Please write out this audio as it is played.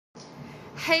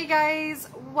Hey guys,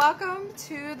 welcome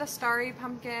to the Starry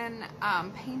Pumpkin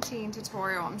painting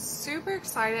tutorial. I'm super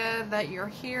excited that you're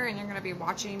here and you're going to be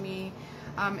watching me.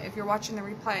 If you're watching the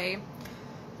replay,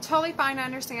 totally fine, I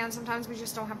understand. Sometimes we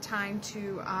just don't have time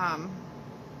to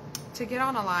get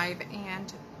on a live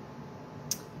and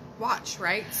watch,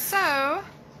 right? So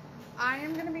I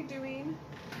am going to be doing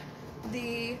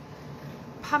the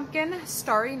Pumpkin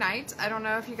Starry Night. I don't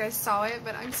know if you guys saw it,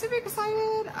 but I'm super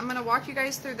excited. I'm gonna walk you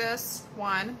guys through this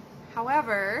one.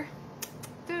 However,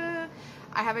 I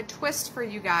have a twist for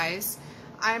you guys.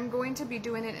 I'm going to be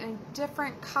doing it in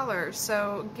different colors,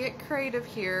 so get creative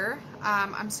here.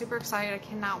 I'm super excited. I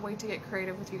cannot wait to get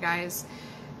creative with you guys.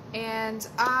 And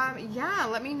yeah,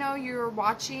 let me know you're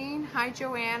watching. Hi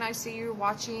Joanne, I see you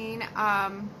watching.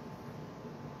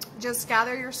 Just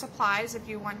gather your supplies if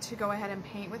you want to go ahead and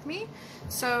paint with me.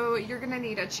 So you're going to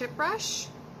need a chip brush,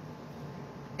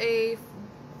 a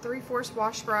 3/4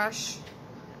 wash brush,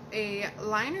 a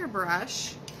liner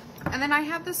brush, and then I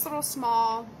have this little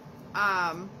small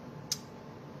flat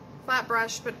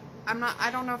brush, but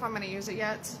I don't know if I'm going to use it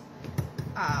yet,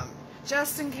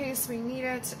 just in case we need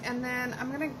it. And then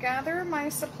I'm going to gather my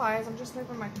supplies. I'm just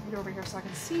moving my computer over here so I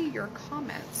can see your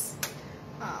comments.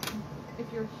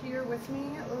 If you're here with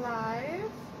me live,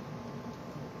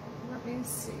 let me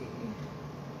see.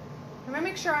 Let me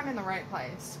make sure I'm in the right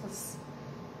place, because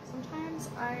sometimes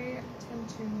I tend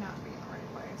to not be in the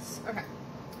right place. Okay.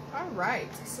 All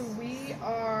right. So we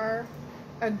are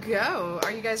a go.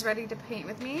 Are you guys ready to paint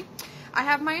with me? I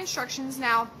have my instructions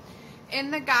now. In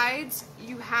the guides,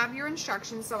 you have your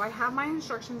instructions. So I have my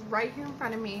instructions right here in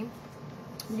front of me.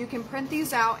 You can print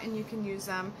these out and you can use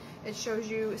them. It shows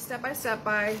you step by step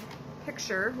by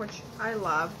picture, which I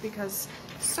love because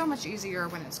it's so much easier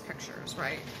when it's pictures,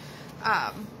 right?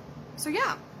 So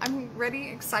yeah, I'm ready,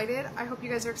 excited. I hope you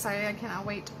guys are excited. I cannot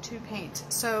wait to paint.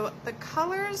 So the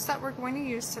colors that we're going to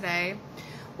use today,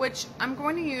 which I'm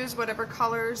going to use whatever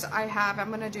colors I have. I'm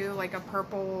going to do like a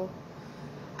purple,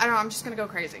 I don't know, I'm just going to go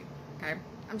crazy, okay?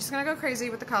 I'm just going to go crazy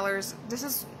with the colors. This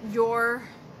is your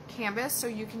canvas, so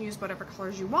you can use whatever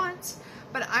colors you want,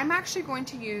 but I'm actually going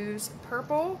to use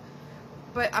purple,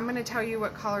 but I'm going to tell you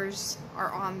what colors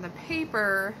are on the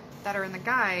paper that are in the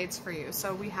guides for you.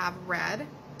 So we have red,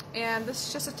 and this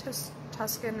is just a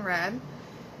Tuscan red.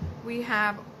 We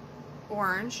have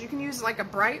orange. You can use like a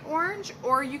bright orange,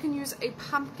 or you can use a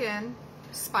pumpkin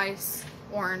spice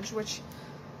orange, which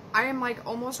I am like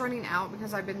almost running out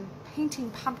because I've been painting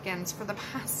pumpkins for the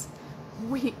past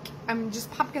week. I'm just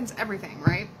pumpkins everything,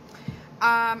 right?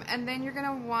 And then you're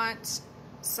gonna want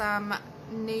some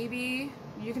navy.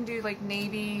 You can do like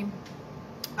navy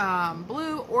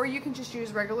blue, or you can just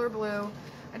use regular blue.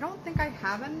 I don't think I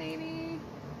have a navy.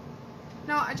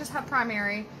 No, I just have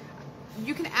primary.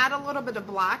 You can add a little bit of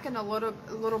black and a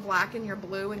little black in your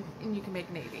blue, and you can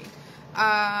make navy.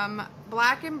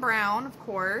 Black and brown, of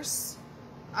course.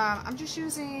 I'm just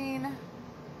using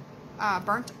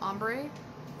burnt ombre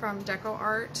from Deco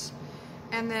Art,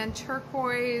 and then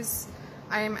turquoise.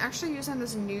 I am actually using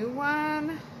this new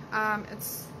one.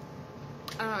 It's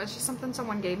just something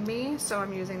someone gave me, so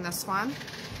I'm using this one.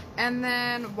 And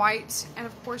then white, and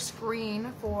of course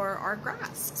green for our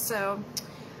grass. So,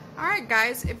 all right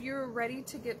guys, if you're ready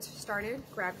to get started,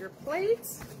 grab your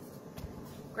plates,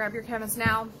 grab your canvas.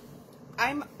 Now,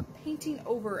 I'm painting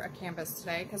over a canvas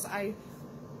today because I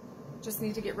just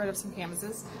need to get rid of some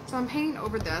canvases. So I'm painting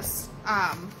over this,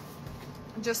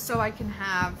 just so I can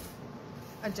have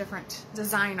a different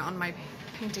design on my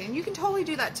painting. You can totally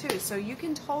do that too. So you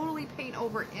can totally paint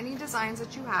over any designs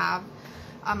that you have.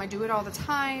 I do it all the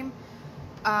time.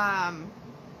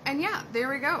 And yeah, there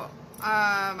we go.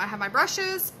 I have my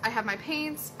brushes, I have my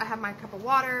paints, I have my cup of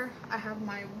water, I have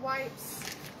my wipes.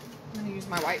 I'm gonna use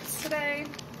my wipes today.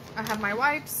 I have my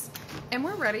wipes, and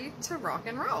we're ready to rock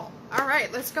and roll. All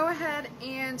right, let's go ahead,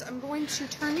 and I'm going to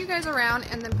turn you guys around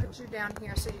and then put you down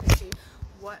here so you can see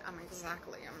what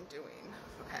exactly I'm doing.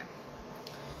 Okay,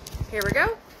 here we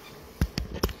go.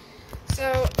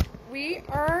 So we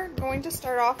are going to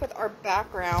start off with our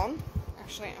background.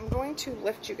 Actually, I'm going to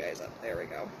lift you guys up. There we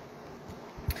go.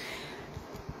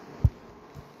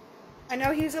 I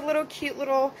know he's a little cute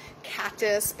little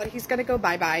cactus, but he's gonna go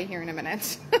bye-bye here in a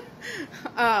minute.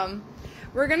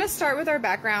 We're gonna start with our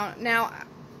background. Now,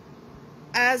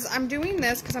 as I'm doing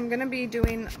this, because I'm gonna be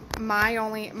doing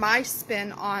my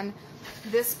spin on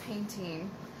this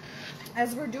painting,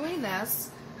 as we're doing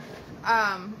this,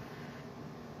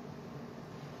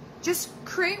 just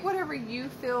create whatever you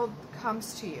feel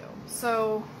comes to you.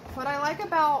 So what I like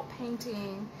about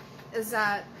painting is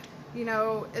that, you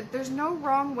know, there's no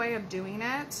wrong way of doing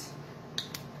it.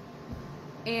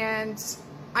 And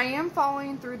I am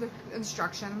following through the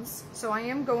instructions, so I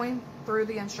am going through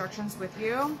the instructions with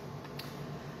you.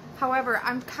 However,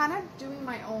 I'm kind of doing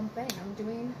my own thing. I'm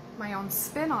doing my own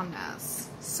spin on this.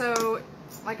 So,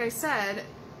 like I said,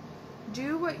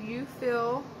 do what you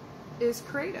feel is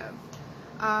creative.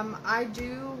 I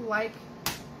do like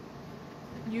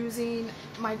using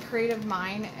my creative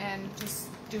mind and just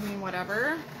doing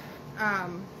whatever.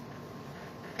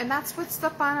 And that's what's the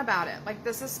fun about it. Like,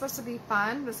 this is supposed to be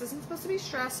fun. This isn't supposed to be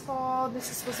stressful.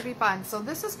 This is supposed to be fun. So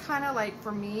this is kind of like,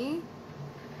 for me,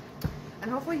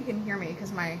 and hopefully you can hear me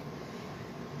because my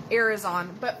air is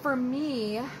on. But for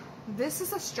me, this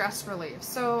is a stress relief.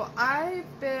 So I've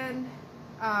been,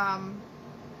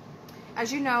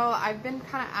 as you know, I've been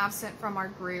kind of absent from our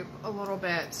group a little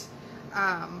bit.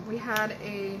 We had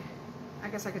I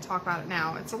guess I could talk about it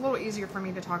now. It's a little easier for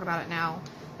me to talk about it now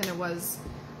than it was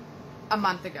a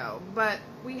month ago. But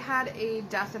we had a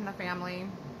death in the family.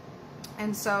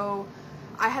 And so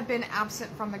I had been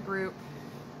absent from the group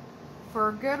for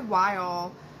a good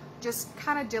while, just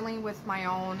kind of dealing with my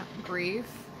own grief.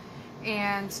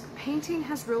 And painting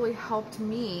has really helped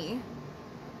me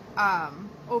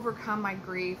overcome my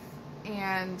grief.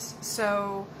 And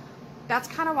so that's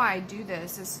kind of why I do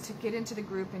this, is to get into the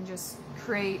group and just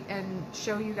create and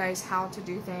show you guys how to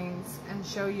do things, and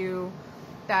show you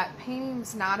that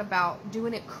painting's not about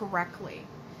doing it correctly.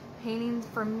 Painting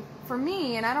for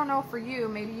me, and I don't know for you,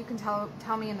 maybe you can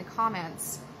tell me in the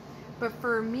comments, but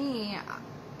for me,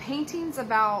 painting's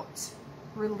about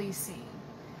releasing.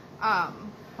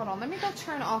 Hold on, let me go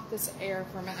turn off this air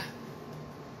for a minute.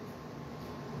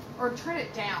 Or turn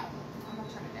it down. I'm gonna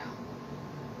turn it down.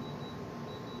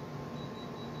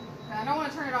 I don't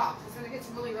want to turn it off because then it gets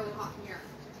really, really hot in here.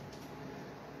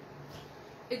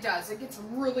 It does. It gets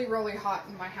really, really hot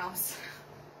in my house.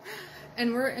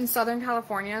 And we're in Southern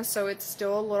California, so it's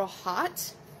still a little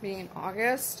hot, being in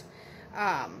August.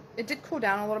 It did cool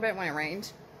down a little bit when it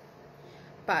rained,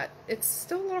 but it's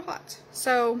still a little hot.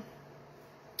 So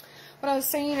what I was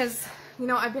saying is, you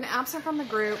know, I've been absent from the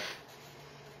group,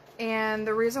 and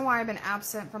the reason why I've been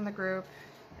absent from the group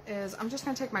is, I'm just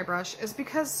going to take my brush, is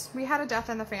because we had a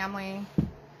death in the family,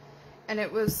 and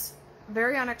it was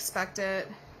very unexpected,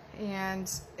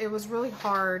 and it was really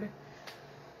hard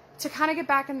to kind of get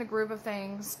back in the groove of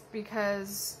things,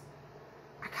 because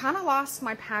I kind of lost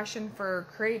my passion for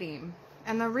creating.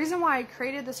 And the reason why I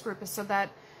created this group is so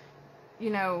that, you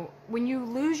know, when you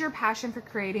lose your passion for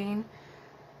creating,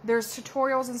 there's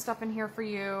tutorials and stuff in here for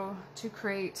you to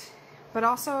create, but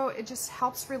also it just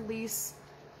helps release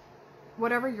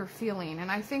whatever you're feeling.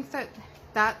 And I think that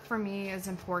for me is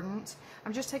important.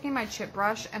 I'm just taking my chip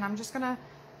brush, and I'm just gonna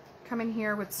come in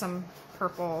here with some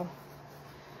purple.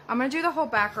 I'm gonna do the whole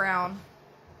background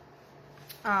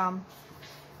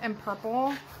in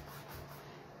purple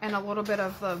and a little bit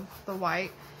of the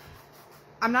white.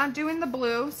 I'm not doing the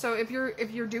blue, so if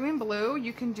you're doing blue,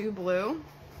 you can do blue.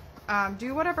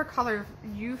 Do whatever color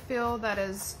you feel that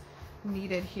is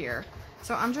needed here.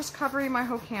 So I'm just covering my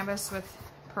whole canvas with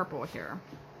purple here.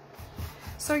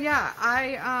 So yeah,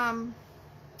 I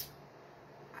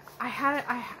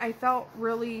felt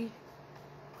really,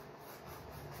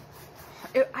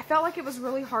 I felt like it was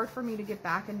really hard for me to get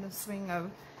back in the swing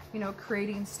of, you know,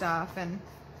 creating stuff. And,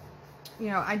 you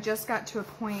know, I just got to a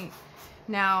point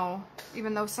now,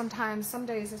 even though some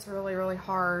days it's really, really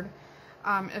hard.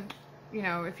 You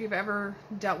know, if you've ever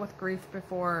dealt with grief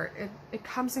before, it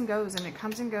comes and goes, and it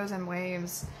comes and goes in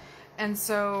waves. And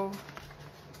so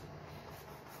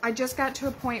I just got to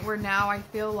a point where now I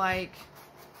feel like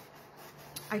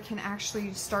I can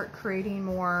actually start creating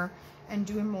more and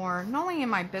doing more, not only in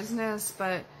my business,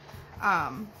 but,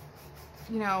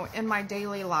 you know, in my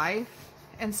daily life.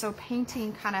 And so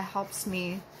painting kind of helps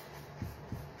me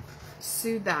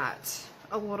soothe that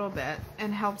a little bit,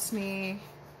 and helps me,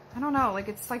 I don't know, like,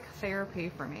 it's like therapy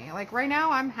for me. Like, right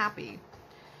now I'm happy.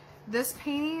 This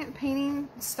painting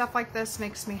stuff like this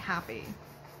makes me happy.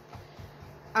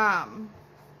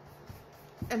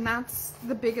 And that's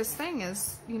the biggest thing,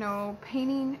 is, you know,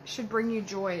 painting should bring you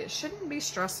joy. It shouldn't be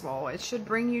stressful. It should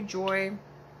bring you joy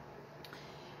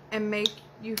and make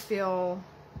you feel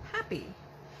happy.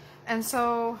 And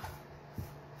so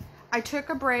I took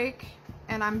a break,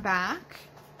 and I'm back.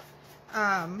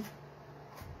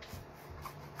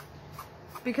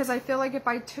 Because I feel like if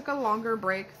I took a longer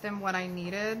break than what I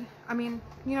needed, I mean,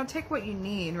 you know, take what you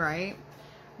need, right?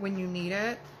 When you need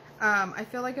it. I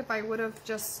feel like if I would have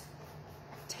just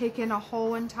taken a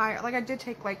whole entire, like, I did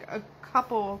take like a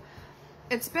couple,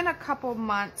 it's been a couple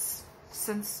months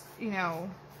since, you know,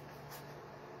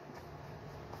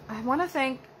 I want to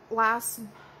think was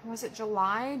it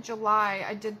July?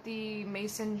 I did the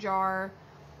mason jar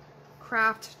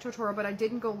craft tutorial, but I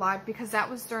didn't go live because that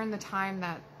was during the time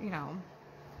that, you know,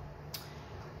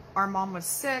 our mom was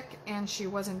sick and she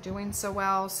wasn't doing so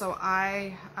well. So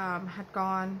I had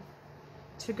gone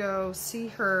to go see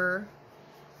her,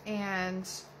 and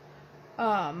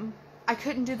I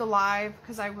couldn't do the live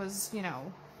because I was, you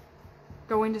know,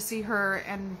 going to see her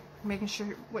and making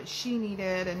sure what she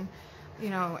needed and, you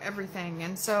know, everything.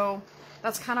 And so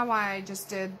that's kind of why I just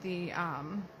did the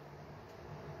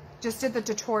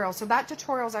tutorial. So that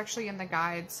tutorial is actually in the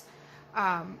guides.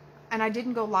 And I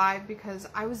didn't go live because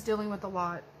I was dealing with a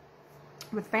lot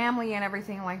with family and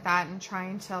everything like that, and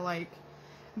trying to like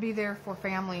be there for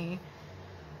family.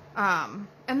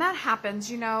 And that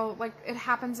happens, you know, like it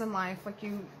happens in life. Like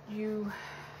you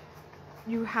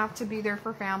have to be there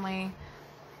for family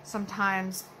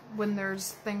sometimes when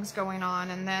there's things going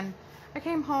on. And then I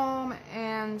came home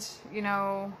and, you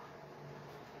know,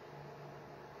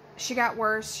 she got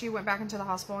worse. She went back into the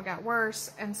hospital and got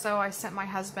worse. And so I sent my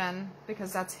husband,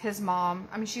 because that's his mom.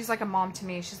 I mean, she's like a mom to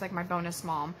me. She's like my bonus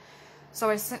mom. So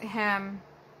I sent him,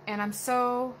 and I'm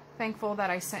so thankful that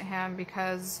I sent him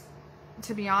because,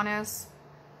 to be honest,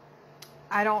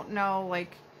 I don't know,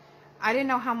 like, I didn't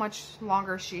know how much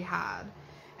longer she had.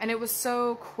 And it was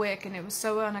so quick and it was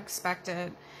so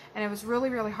unexpected. And it was really,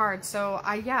 really hard. So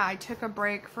I took a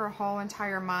break for a whole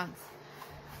entire month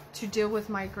to deal with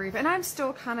my grief. And I'm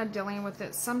still kind of dealing with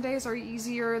it. Some days are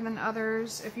easier than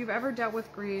others. If you've ever dealt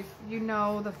with grief, you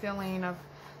know the feeling of,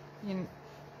 you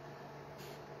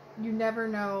never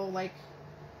know, like,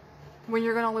 when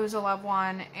you're going to lose a loved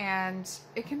one, and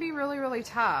it can be really, really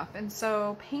tough. And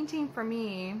so painting for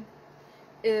me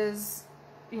is,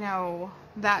 you know,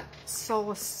 that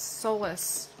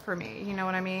solace for me. You know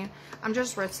what I mean? I'm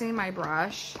just rinsing my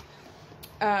brush.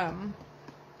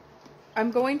 I'm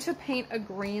going to paint a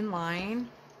green line,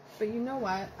 but you know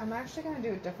what? I'm actually going to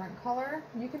do a different color.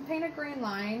 You can paint a green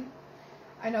line.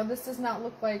 I know this does not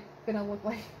look like,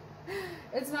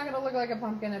 it's not going to look like a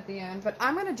pumpkin at the end, but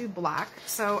I'm going to do black.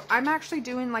 So I'm actually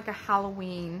doing like a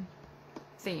Halloween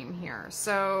theme here.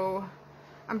 So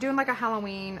I'm doing like a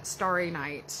Halloween Starry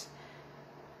Night.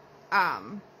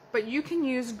 But you can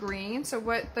use green. So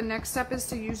what the next step is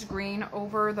to use green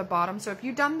over the bottom. So if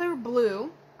you've done the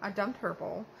blue, I've done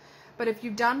purple. But if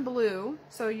you've done blue,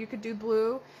 so you could do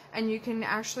blue, and you can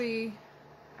actually,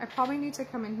 I probably need to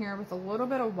come in here with a little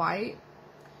bit of white.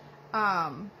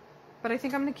 But I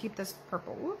think I'm going to keep this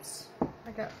purple. Whoops.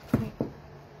 I got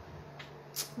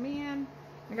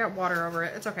water over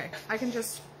it. It's okay. I can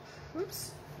just,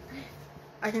 whoops.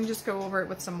 I can just go over it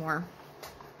with some more.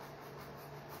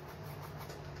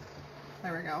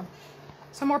 There we go.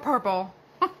 Some more purple.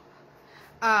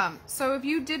 So if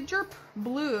you did your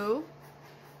blue,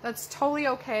 that's totally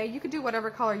okay. You could do whatever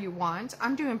color you want.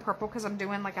 I'm doing purple because I'm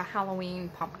doing like a Halloween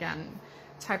pumpkin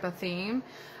type of theme.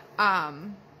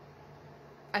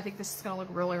 I think this is going to look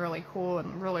really, really cool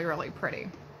and really, really pretty.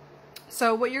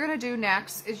 So what you're going to do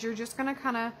next is you're just going to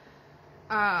kind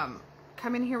of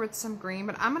come in here with some green,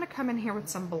 but I'm going to come in here with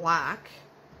some black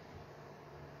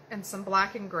and some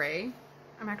black and gray.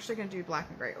 I'm actually going to do black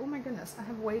and gray. Oh my goodness, I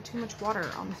have way too much water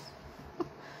on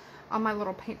on my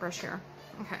little paintbrush here.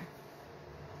 Okay.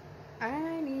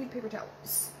 I need paper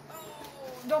towels. Oh,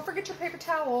 don't forget your paper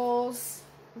towels.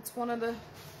 It's one of the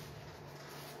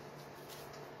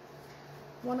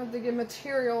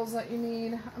materials that you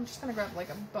need. I'm just going to grab like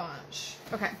a bunch.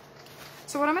 Okay.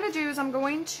 So what I'm going to do is I'm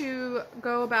going to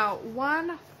go about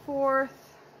 1/4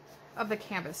 of the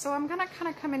canvas. So I'm going to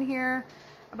kind of come in here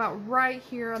about right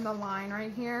here on the line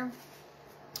right here.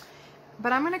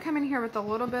 But I'm going to come in here with a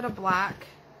little bit of black.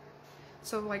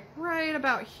 So like right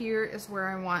about here is where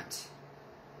I want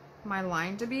my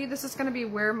line to be. This is going to be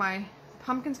where my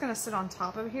pumpkin's going to sit on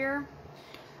top of here.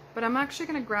 But I'm actually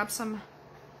going to grab some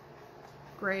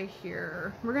gray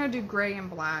here. We're going to do gray and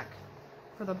black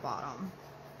for the bottom.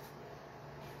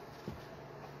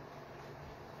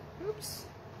 Oops.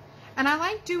 And I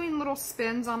like doing little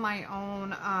spins on my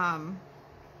own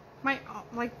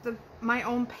my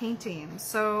own paintings.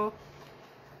 So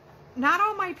not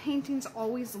all my paintings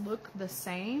always look the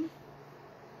same,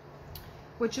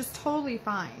 which is totally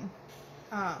fine.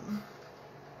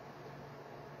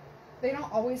 They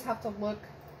don't always have to look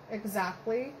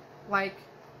exactly like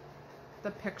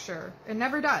the picture. It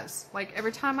never does. Like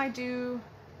every time I do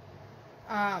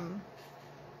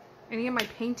any of my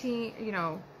painting, you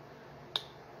know,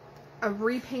 a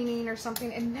repainting or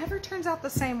something, it never turns out the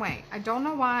same way. I don't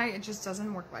know why, it just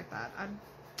doesn't work like that.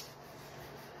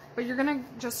 But you're gonna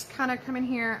just kind of come in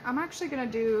here. I'm actually gonna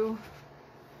do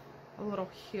a little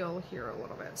heel here a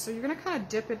little bit. So you're gonna kind of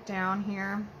dip it down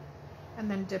here and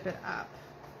then dip it up,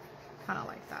 kind of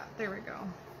like that. There we go.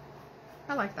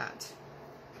 I like that.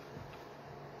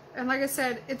 And like I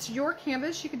said, it's your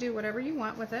canvas. You can do whatever you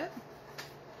want with it.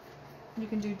 You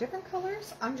can do different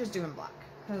colors. I'm just doing black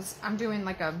because I'm doing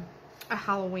like a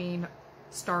Halloween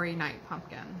Starry Night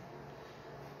Pumpkin.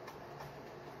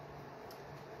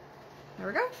 There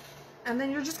we go. And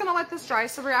then you're just gonna let this dry.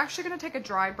 So we're actually gonna take a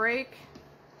dry break.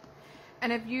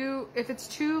 And if it's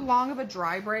too long of a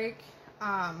dry break,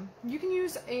 you can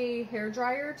use a hair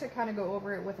dryer to kind of go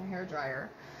over it with a hair dryer.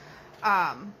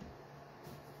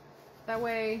 That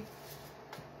way,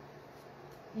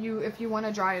 if you want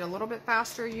to dry it a little bit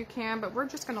faster, you can, but we're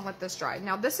just going to let this dry.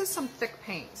 Now, this is some thick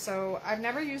paint, so I've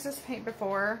never used this paint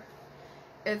before.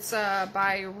 It's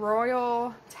by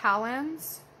Royal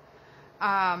Talons.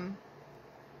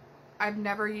 I've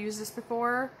never used this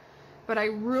before, but I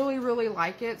really, really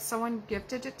like it. Someone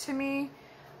gifted it to me,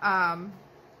 and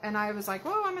I was like,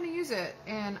 "Whoa, I'm going to use it."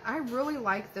 And I really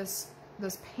like this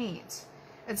paint.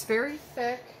 It's very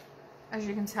thick, as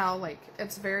you can tell. Like,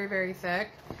 it's very, very thick.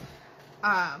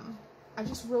 I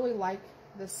just really like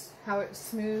this, how it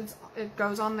smooths. It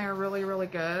goes on there really, really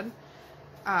good.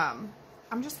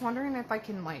 I'm just wondering if I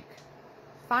can like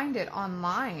find it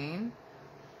online.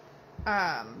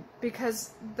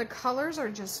 Because the colors are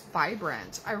just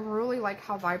vibrant. I really like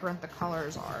how vibrant the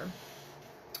colors are.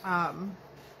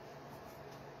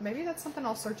 Maybe that's something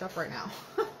I'll search up right now.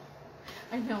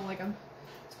 I know, like I'm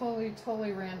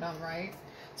totally random, right?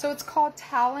 So it's called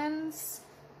Talons.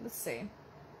 Let's see.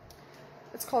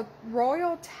 It's called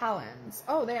Royal Talons.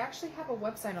 Oh, they actually have a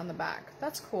website on the back.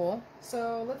 That's cool.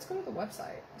 So let's go to the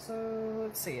website. So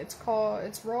let's see. It's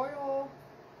Royal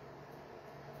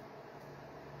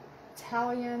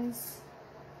Talons.com.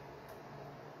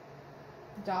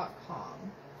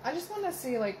 I just want to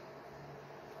see, like,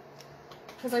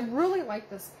 because I really like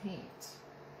this paint.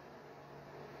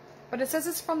 But it says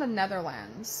it's from the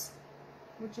Netherlands,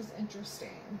 which is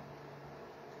interesting.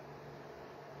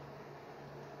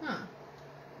 Huh.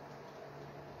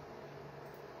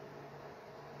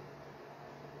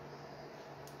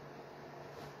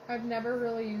 I've never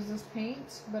really used this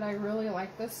paint, but I really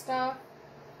like this stuff.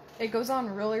 It goes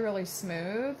on really, really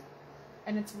smooth,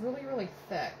 and it's really, really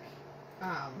thick.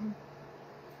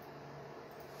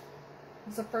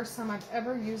 It's the first time I've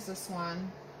ever used this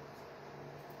one.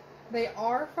 They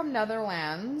are from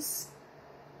Netherlands.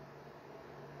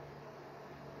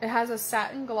 It has a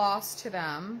satin gloss to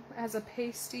them. It has a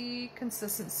pasty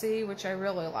consistency, which I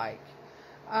really like.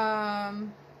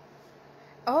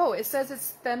 Oh, it says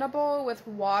it's thinnable with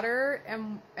water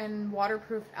and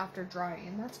waterproof after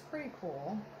drying. That's pretty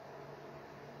cool.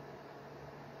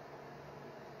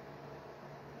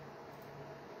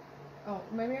 Oh,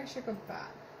 maybe I should go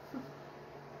back.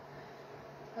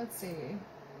 Let's see.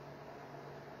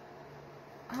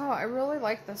 Oh, I really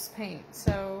like this paint.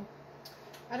 So,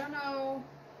 I don't know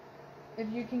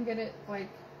if you can get it, like,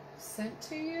 sent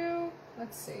to you.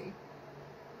 Let's see.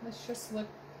 Let's just look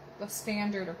the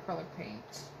standard acrylic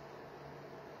paint.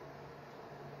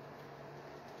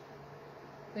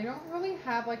 They don't really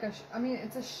have, like, I mean,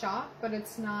 it's a shop, but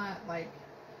it's not, like,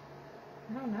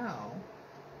 I don't know.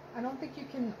 I don't think you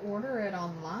can order it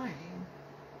online.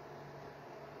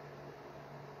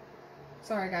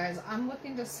 Sorry guys, I'm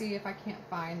looking to see if I can't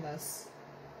find this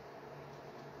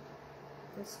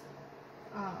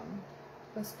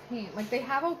paint. Like, they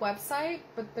have a website,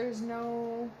 but there's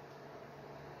no,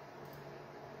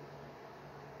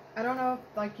 I don't know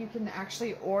if, like, you can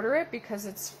actually order it because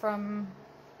it's from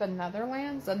the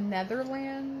Netherlands.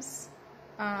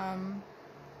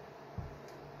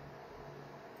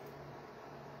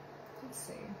 Let's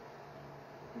see.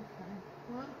 Okay.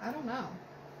 Well, I don't know.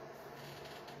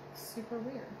 Super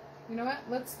weird. You know what?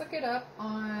 Let's look it up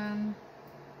on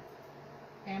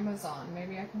Amazon.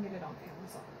 Maybe I can get it on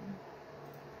Amazon.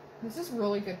 This is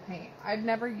really good paint. I've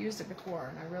never used it before,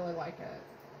 and I really like it.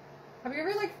 Have you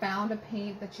ever, like, found a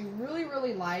paint that you really,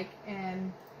 really like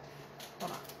and,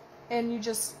 hold on, and you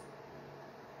just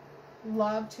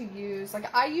love to use?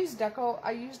 Like, I use deco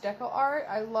art.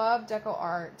 I love deco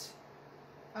art.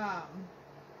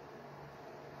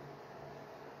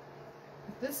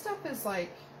 This stuff is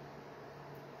like,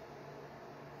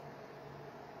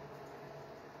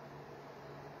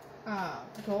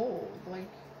 gold. Like,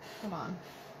 come on.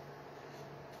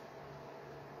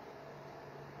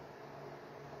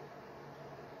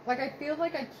 Like, I feel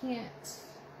like I can't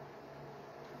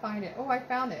find it. Oh, I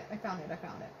found it.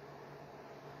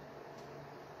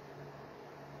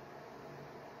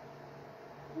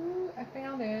 Ooh, I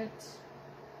found it.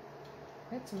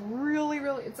 It's really,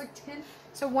 really, it's like 10.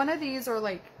 So one of these are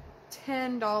like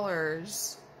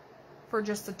 $10 for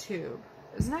just a tube.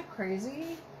 Isn't that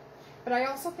crazy? But I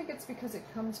also think it's because it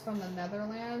comes from the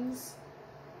Netherlands.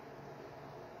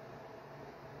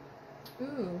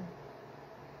 Ooh.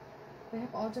 They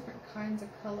have all different kinds of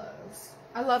colors.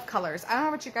 I love colors. I don't know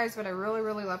about you guys, but I really,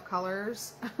 really love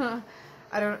colors.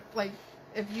 I don't, like,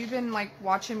 if you've been, like,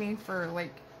 watching me for,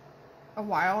 like, a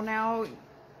while now,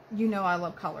 you know I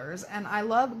love colors. And I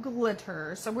love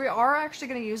glitter. So we are actually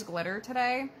going to use glitter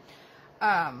today.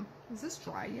 Is this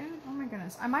dry yet? Oh my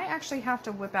goodness. I might actually have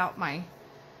to whip out my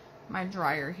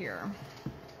dryer here.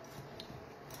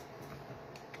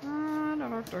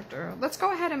 Let's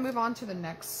go ahead and move on to the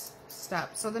next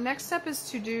step. So the next step is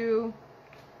to do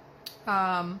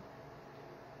our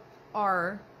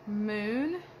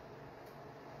moon,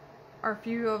 our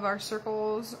few of our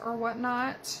circles or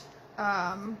whatnot.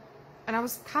 And I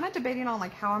was kind of debating on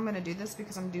like how I'm going to do this,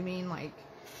 because I'm doing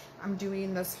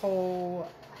this whole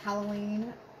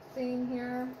Halloween thing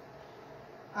here.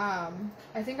 I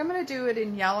think I'm going to do it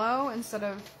in yellow instead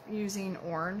of using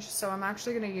orange. So I'm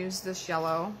actually going to use this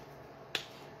yellow.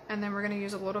 And then we're going to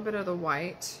use a little bit of the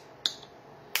white.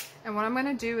 And what I'm going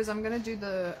to do is I'm going to do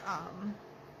the,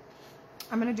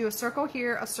 I'm going to do a circle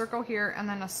here, and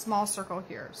then a small circle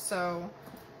here. So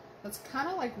that's kind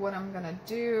of like what I'm going to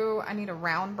do. I need a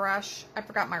round brush. I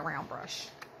forgot my round brush.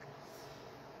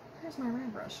 Where's my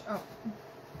round brush? Oh.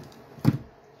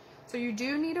 So you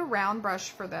do need a round brush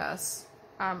for this.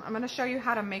 I'm going to show you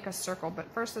how to make a circle, but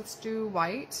first let's do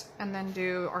white and then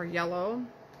do our yellow.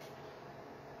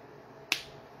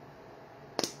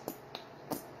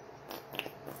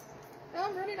 Oh,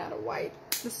 I'm running out of white.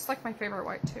 This is like my favorite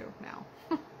white too now.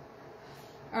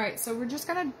 Alright, so we're just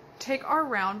going to take our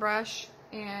round brush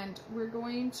and we're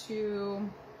going to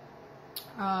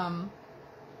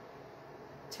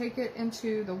take it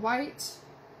into the white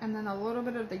and then a little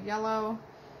bit of the yellow.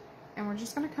 And we're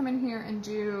just going to come in here and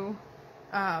do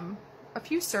a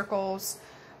few circles.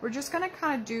 We're just going to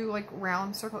kind of do like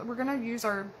round circles. We're going to use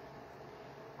our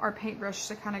paintbrush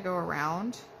to kind of go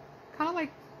around. Kind of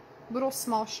like little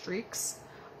small streaks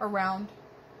around.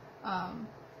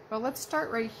 But let's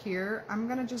start right here. I'm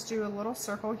going to just do a little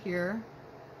circle here.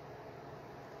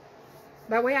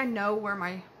 That way I know where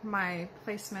my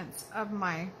placements of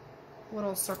my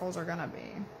little circles are going to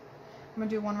be. I'm going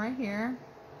to do one right here.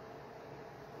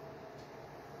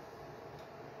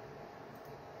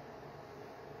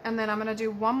 And then I'm going to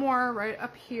do one more right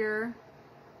up here.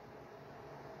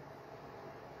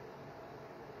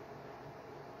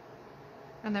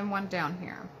 And then one down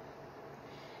here.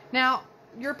 Now,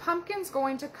 your pumpkin's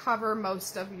going to cover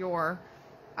most of your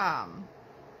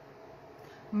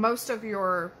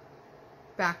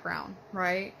background,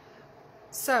 right?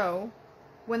 So,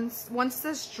 once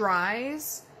this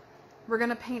dries, we're going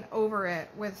to paint over it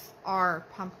with our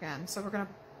pumpkin. So we're going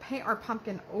to paint our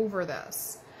pumpkin over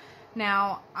this.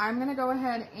 Now, I'm going to go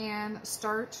ahead and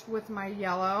start with my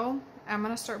yellow. I'm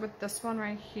going to start with this one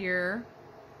right here.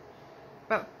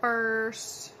 But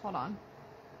first, hold on.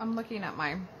 I'm looking at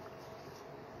my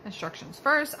instructions.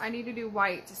 First, I need to do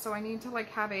white. So I need to like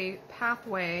have a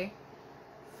pathway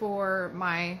for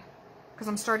my, because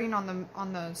I'm starting on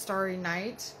the Starry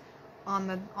Night, on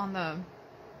the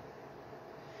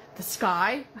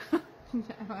sky. I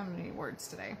don't have any words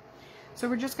today. So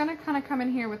we're just going to kind of come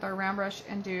in here with our round brush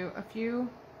and do a few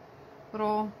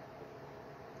little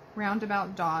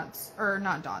roundabout dots, or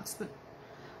not dots, but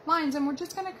lines. And we're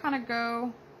just going to kind of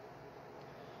go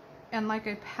in like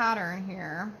a pattern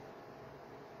here.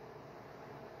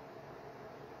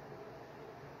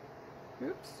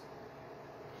 Oops.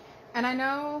 And I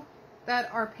know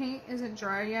that our paint isn't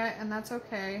dry yet, and that's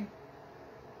okay.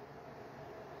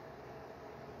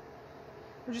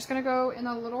 We're just going to go in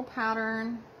a little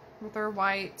pattern with our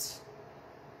white.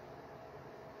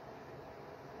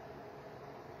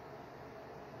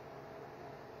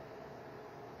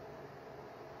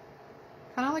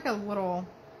 Kind of like a little,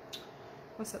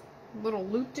 what's it, little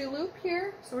loop-de-loop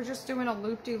here. So we're just doing a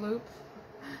loop-de-loop.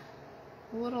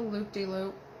 A little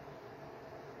loop-de-loop.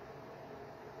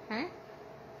 Okay.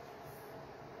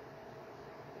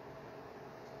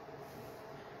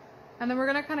 And then we're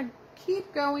going to kind of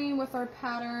keep going with our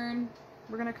pattern.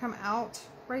 We're going to come out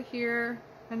right here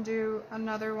and do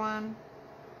another one.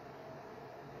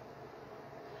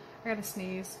 I gotta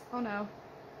sneeze. Oh no.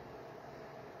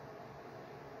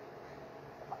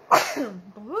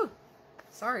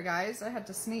 Sorry guys, I had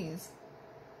to sneeze.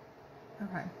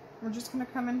 Okay, we're just gonna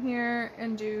come in here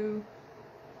and do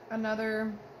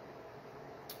another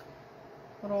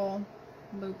little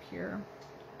loop here.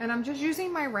 And I'm just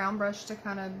using my round brush to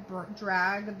kind of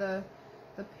drag the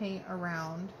paint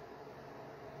around.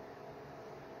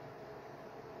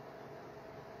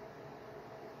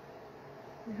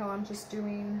 How I'm just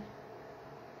doing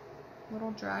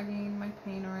Little dragging my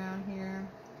paint around here.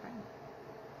 Okay.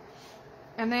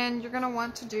 And then you're going to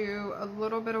want to do a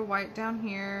little bit of white down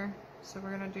here. So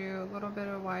we're going to do a little bit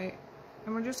of white.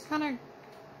 And we're just kind of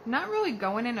not really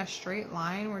going in a straight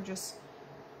line. We're just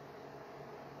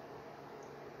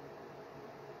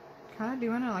kind of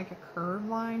doing it like a curved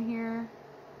line here.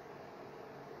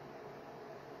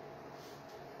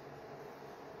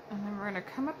 And then we're going to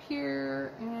come up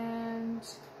here and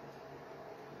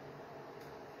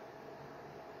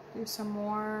do some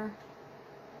more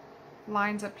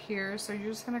lines up here. So you're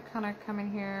just going to kind of come in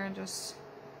here and just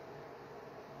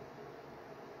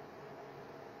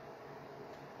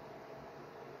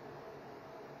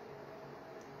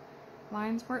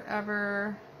lines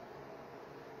wherever.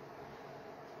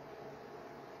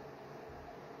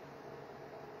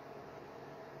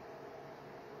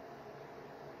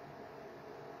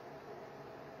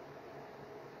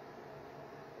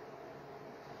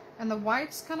 And the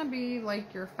white's gonna be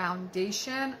like your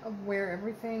foundation of where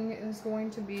everything is going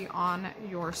to be on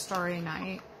your Starry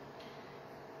Night.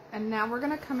 And now we're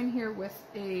gonna come in here with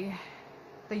the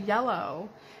yellow,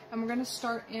 and we're gonna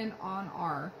start in on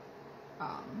our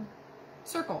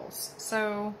circles.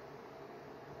 So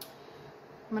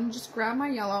I'm gonna just grab my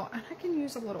yellow, and I can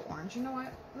use a little orange. You know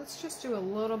what? Let's just do a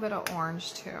little bit of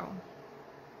orange too.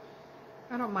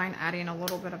 I don't mind adding a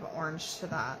little bit of orange to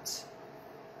that.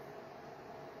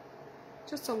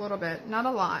 Just a little bit, not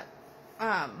a lot.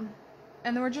 And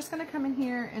then we're just going to come in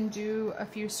here and do a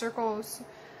few circles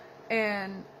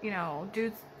and, you know,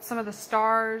 do some of the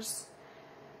stars.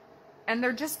 And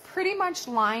they're just pretty much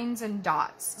lines and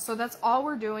dots. So that's all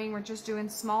we're doing. We're just doing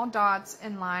small dots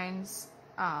and lines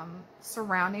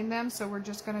surrounding them. So we're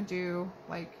just going to do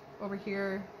like over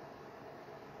here.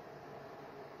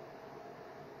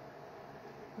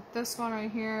 With this one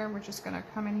right here, we're just going to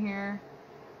come in here.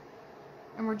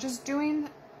 And we're just doing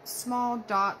small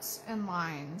dots and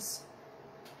lines.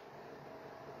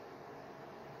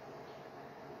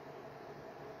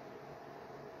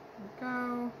 There we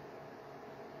go.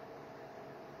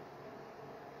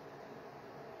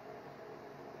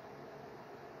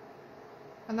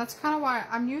 And that's kind of why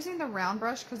I'm using the round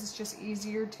brush, because it's just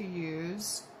easier to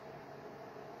use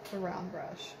the round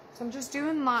brush. So I'm just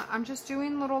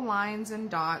doing little lines and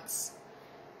dots.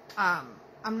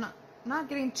 I'm not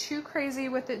getting too crazy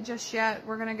with it just yet.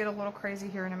 We're gonna get a little crazy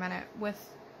here in a minute with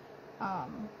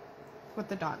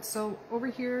the dots. So over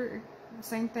here,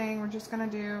 same thing. We're just gonna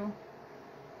do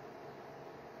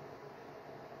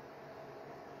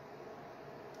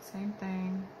same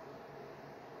thing.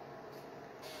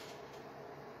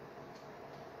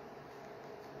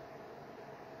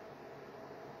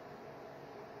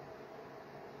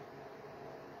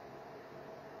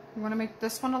 We want to make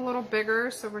this one a little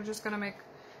bigger, so we're just gonna make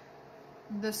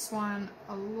this one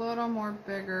a little more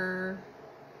bigger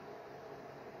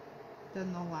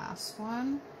than the last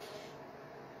one.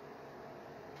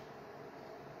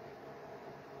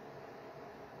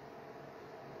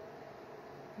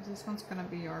 This one's going to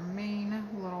be our main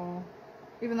little,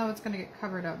 even though it's going to get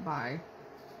covered up by,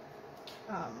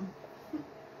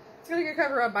 it's going to get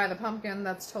covered up by the pumpkin.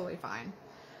 That's totally fine.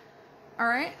 All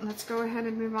right, let's go ahead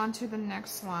and move on to the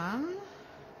next one.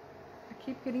 I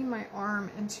keep getting my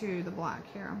arm into the black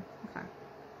here. Okay.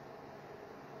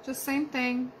 Just same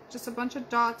thing, just a bunch of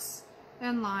dots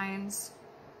and lines.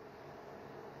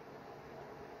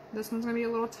 This one's gonna be a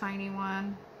little tiny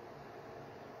one.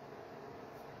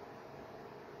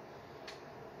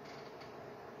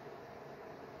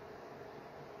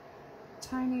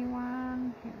 Tiny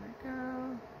one, here we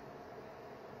go.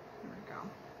 There we go.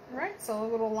 All right, so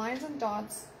little lines and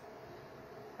dots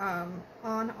on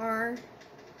our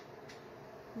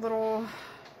little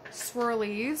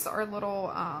swirlies, our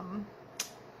little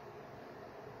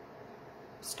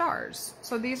stars.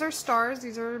 So these are stars,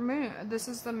 these are moon. This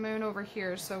is the moon over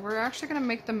here. So we're actually going to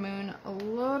make the moon a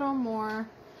little more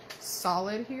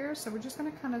solid here. So we're just going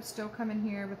to kind of still come in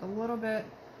here with a little bit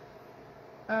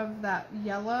of that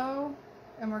yellow,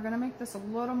 and we're going to make this a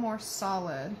little more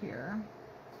solid here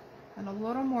and a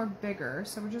little more bigger.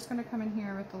 So we're just going to come in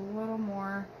here with a little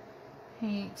more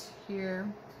paint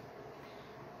here.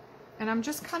 And I'm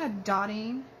just kind of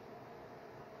dotting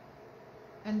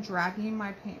and dragging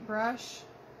my paintbrush.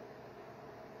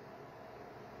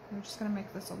 I'm just going to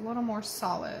make this a little more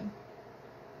solid.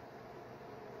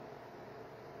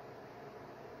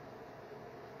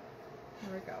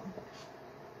 There we go.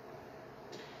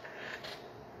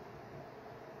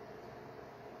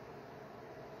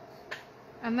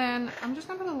 And then I'm just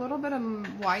going to put a little bit of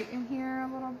white in here,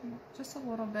 just a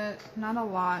little bit, not a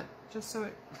lot, just so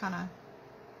it kind of, .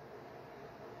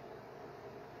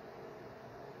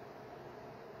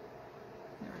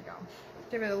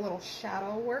 give it a little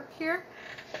shadow work here.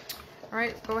 All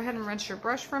right, go ahead and rinse your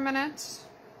brush for a minute.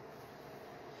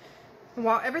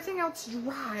 While everything else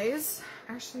dries,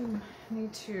 I actually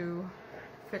need to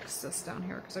fix this down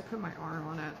here because I put my arm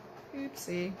on it.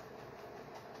 Oopsie.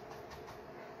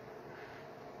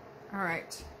 All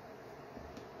right.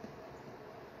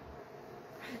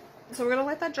 So we're gonna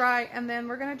let that dry, and then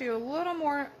we're gonna do a little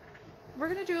more. We're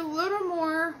gonna do a little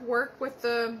more work with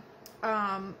the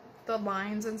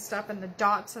lines and stuff, and the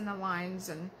dots and the lines,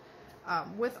 and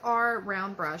with our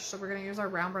round brush. So we're gonna use our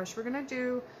round brush. We're gonna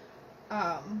do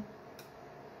a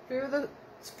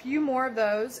few more of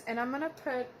those, and I'm gonna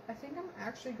put. I think I'm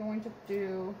actually going to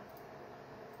do.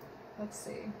 Let's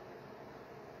see.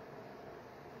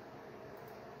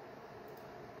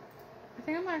 I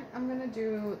think I'm gonna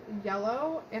do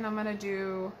yellow, and I'm gonna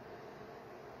do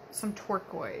some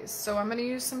turquoise. So I'm gonna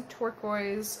use some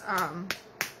turquoise.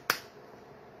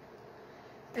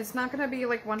 It's not gonna be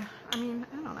like one. I mean,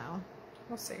 I don't know.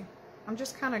 We'll see. I'm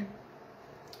just kind of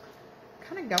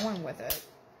going with it.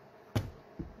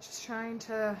 Just trying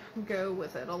to go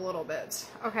with it a little bit.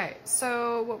 Okay,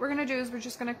 so what we're gonna do is we're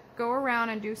just gonna go around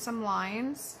and do some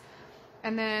lines,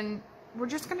 and then we're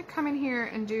just gonna come in here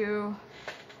and do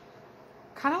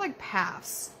kind of like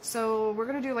paths. So we're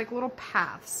gonna do like little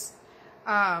paths.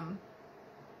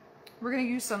 We're gonna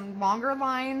use some longer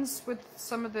lines with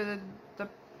some of the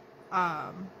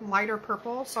lighter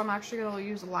purple. So I'm actually gonna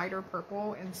use lighter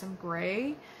purple and some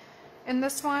gray in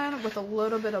this one with a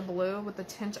little bit of blue with the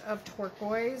tint of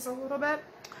turquoise a little bit.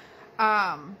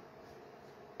 And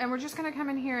we're just gonna come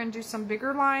in here and do some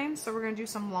bigger lines. So we're gonna do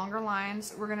some longer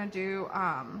lines. We're gonna do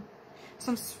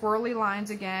some swirly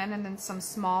lines again, and then some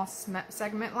small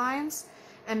segment lines,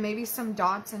 and maybe some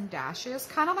dots and dashes,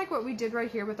 kind of like what we did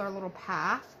right here with our little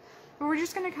path. But we're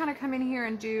just going to kind of come in here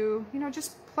and do, you know,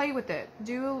 just play with it.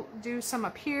 Do some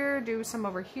up here, do some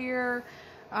over here.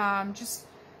 Just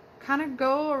kind of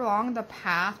go along the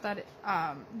path that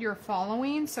you're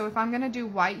following. So if I'm going to do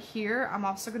white here, I'm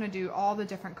also going to do all the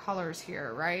different colors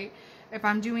here, right? If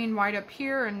I'm doing white up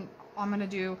here, and I'm going to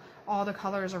do all the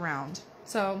colors around.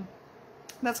 So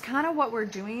that's kind of what we're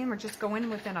doing. We're just going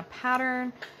within a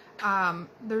pattern.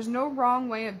 There's no wrong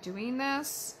way of doing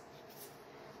this.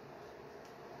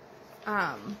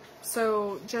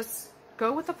 So just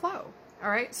go with the flow. All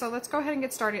right, so let's go ahead and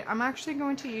get started. I'm actually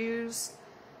going to use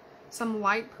some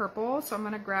light purple. So I'm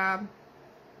going to grab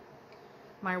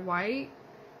my white.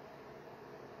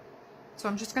 So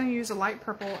I'm just going to use a light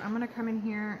purple. I'm going to come in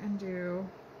here and do...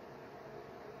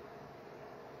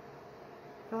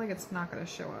 I feel like it's not going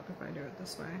to show up if I do it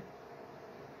this way.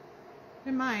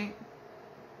 It might.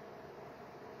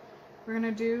 We're going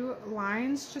to do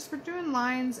lines. We're doing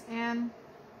lines, and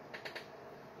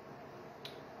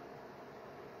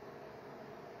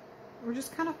we're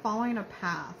just kind of following a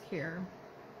path here.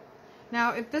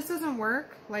 Now, if this doesn't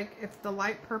work, like if the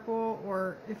light purple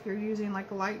or if you're using like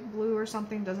light blue or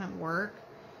something doesn't work,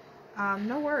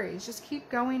 no worries. Just keep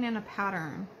going in a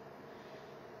pattern.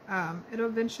 It'll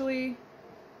eventually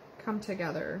come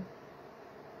together.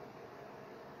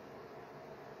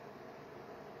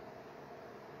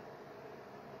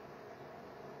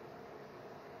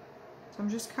 So I'm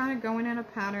just kind of going in a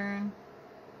pattern.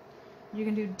 You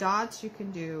can do dots, you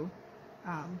can do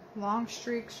long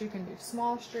streaks, you can do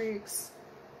small streaks.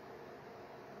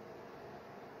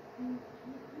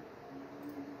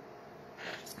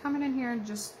 Just coming in here and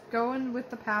just going with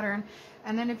the pattern.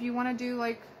 And then if you want to do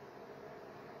like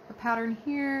a pattern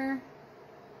here,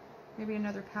 maybe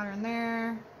another pattern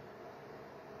there.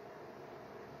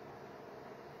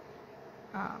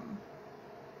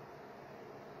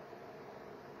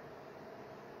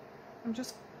 I'm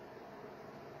just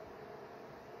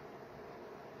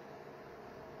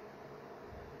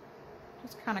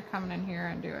kind of coming in here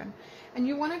and doing. And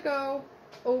you want to go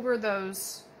over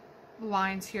those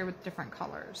lines here with different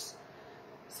colors.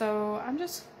 So I'm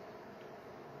just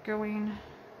going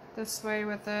this way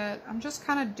with it. I'm just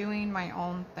kind of doing my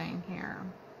own thing here.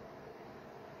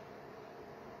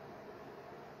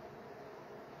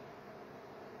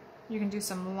 You can do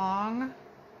some long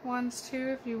ones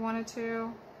too if you wanted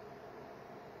to.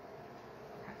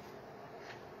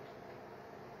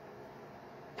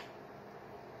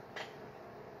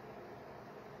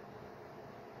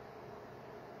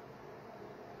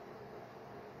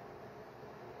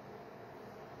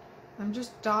 I'm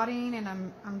just dotting, and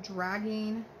I'm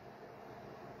dragging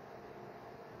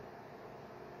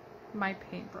my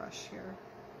paintbrush here.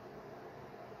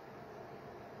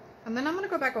 And then I'm going to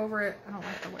go back over it. I don't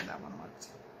like the way that one looked.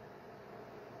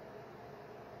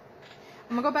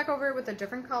 I'm going to go back over it with a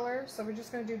different color. So we're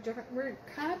just going to do different. We're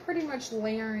kind of pretty much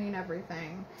layering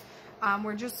everything.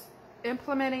 We're just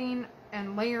implementing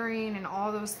and layering and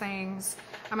all those things.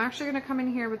 I'm actually going to come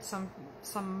in here with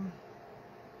some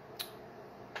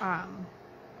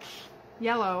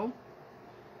yellow.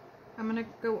 I'm going to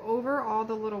go over all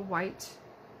the little white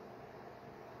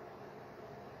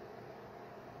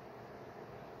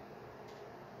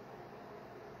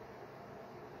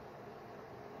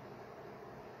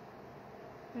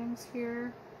things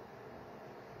here.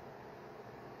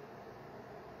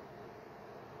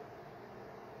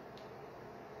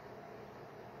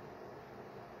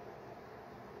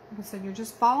 Like I said, you're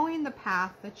just following the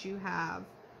path that you have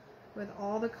with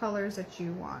all the colors that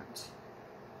you want.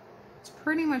 It's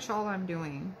pretty much all I'm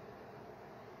doing.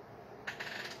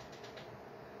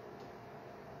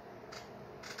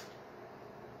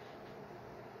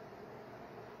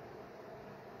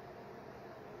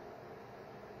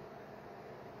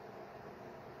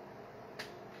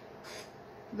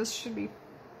 This should be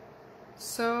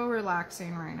so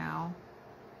relaxing right now.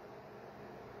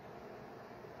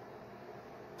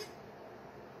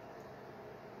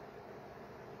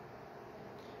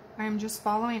 I'm just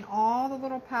following all the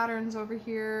little patterns over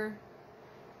here,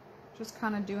 just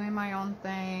kind of doing my own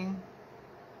thing.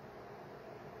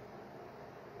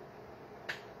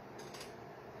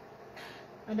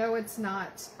 I know it's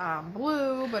not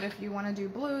blue, but if you want to do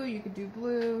blue, you could do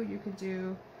blue. You could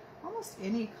do almost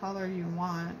any color you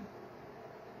want.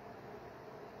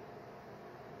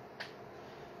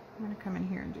 I'm going to come in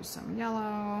here and do some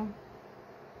yellow.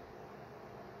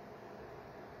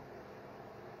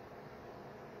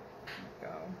 Go.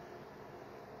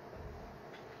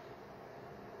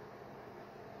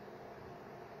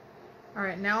 All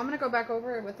right, now I'm going to go back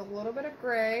over it with a little bit of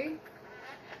gray.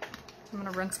 I'm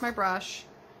going to rinse my brush.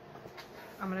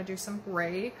 I'm going to do some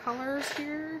gray colors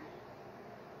here.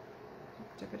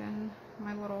 Dip it in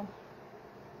my little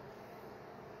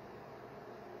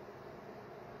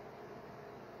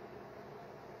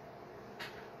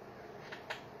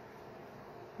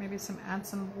maybe add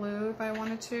some blue if I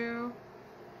wanted to.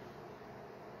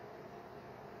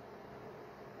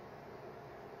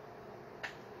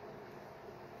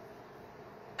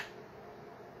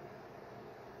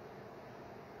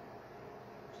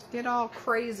 Get all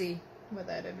crazy with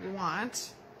it if you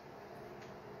want.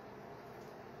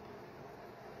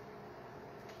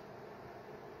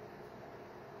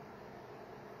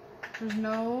 There's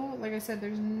no, like I said,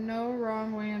 there's no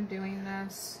wrong way of doing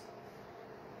this.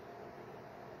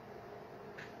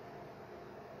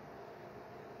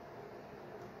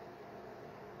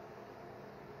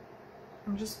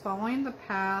 I'm just following the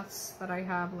paths that I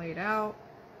have laid out,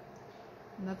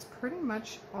 and that's pretty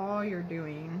much all you're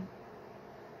doing.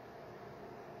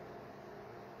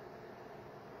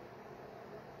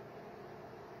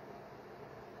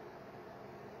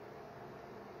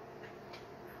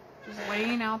 Just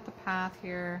laying out the path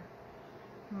here.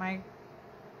 My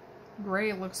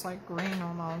gray looks like green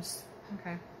almost.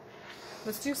 Okay.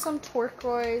 Let's do some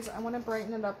turquoise. I want to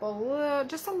brighten it up a little,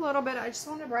 just a little bit. I just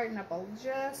want to brighten up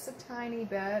just a tiny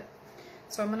bit.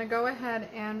 So I'm going to go ahead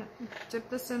and dip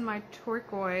this in my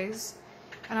turquoise.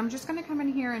 And I'm just going to come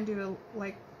in here and do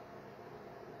like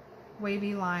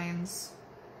wavy lines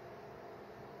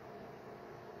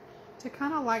to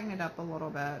kind of lighten it up a little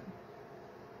bit.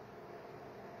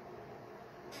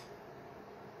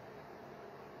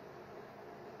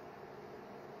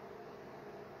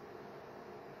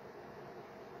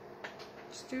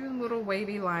 Do little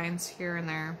wavy lines here and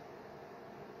there.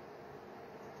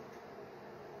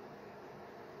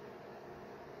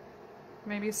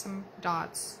 Maybe some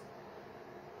dots.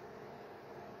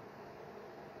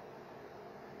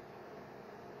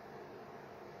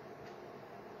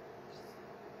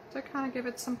 To kind of give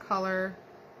it some color.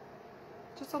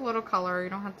 Just a little color. You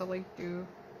don't have to like do,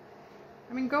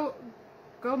 I mean, go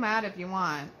mad if you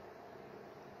want,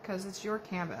 because it's your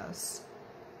canvas.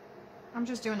 I'm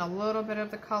just doing a little bit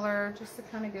of the color just to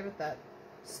kind of give it that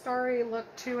starry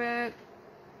look to it.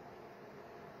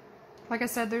 Like I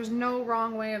said, there's no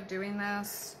wrong way of doing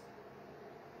this.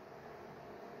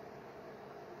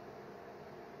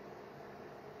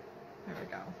 There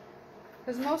we go.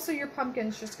 Because most of your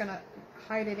pumpkin's just going to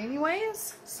hide it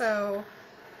anyways. So,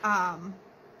 yeah.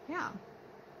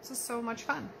 This is so much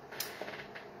fun.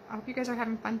 I hope you guys are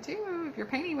having fun too if you're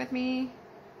painting with me.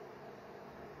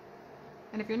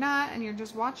 And if you're not and you're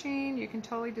just watching, you can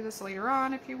totally do this later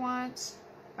on if you want.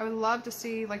 I would love to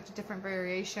see like the different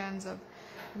variations of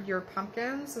your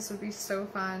pumpkins. This would be so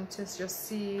fun to just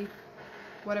see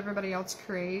what everybody else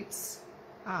creates.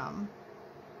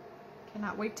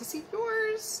 Cannot wait to see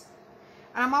yours.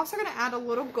 And I'm also going to add a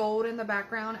little gold in the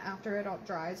background after it all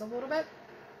dries a little bit.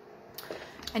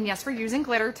 And yes, we're using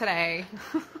glitter today.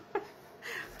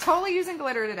 Totally using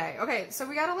glitter today. Okay, so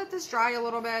we gotta let this dry a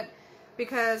little bit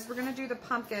because we're gonna do the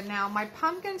pumpkin. Now, my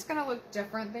pumpkin's gonna look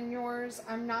different than yours.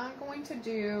 I'm not going to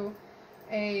do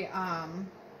a,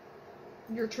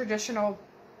 your traditional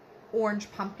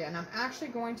orange pumpkin. I'm actually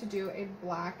going to do a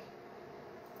black,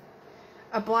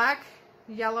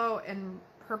 yellow, and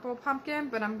purple pumpkin,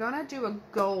 but I'm gonna do a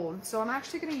gold. So I'm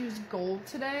actually gonna use gold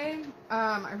today.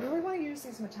 I really want to use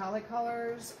these metallic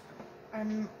colors.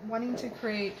 I'm wanting to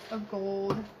create a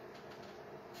gold.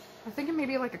 I'm thinking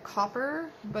maybe like a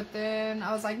copper, but then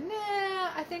I was like, nah,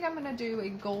 I think I'm gonna do a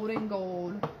golden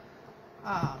gold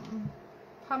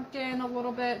pumpkin a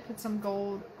little bit. Put some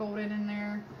golden in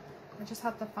there. I just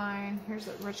have to find, here's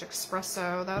the rich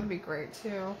espresso. That would be great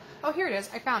too. Oh, here it is.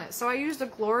 I found it. So I used a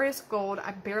glorious gold.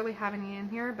 I barely have any in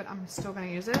here, but I'm still going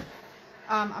to use it.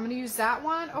 I'm going to use that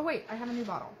one. Oh, wait. I have a new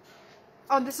bottle.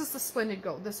 Oh, this is the Splendid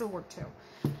Gold. This will work too.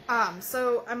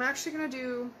 So I'm actually going to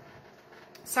do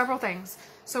several things.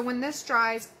 So when this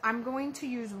dries, I'm going to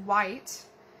use white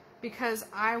because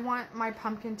I want my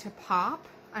pumpkin to pop.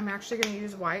 I'm actually going to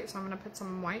use white. So I'm going to put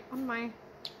some white on my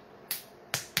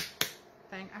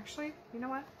thing. Actually, you know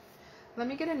what? Let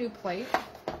me get a new plate.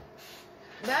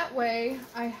 That way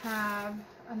I have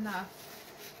enough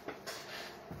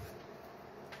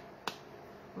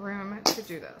room to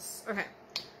do this. Okay.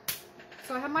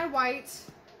 So I have my white,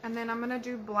 and then I'm going to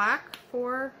do black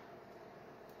for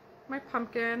my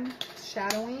pumpkin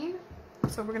shadowing.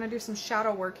 So we're going to do some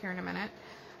shadow work here in a minute.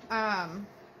 And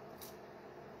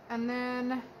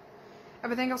then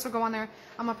everything else will go on there.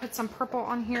 I'm going to put some purple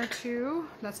on here too.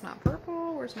 That's not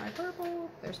purple. Where's my purple?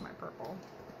 There's my purple.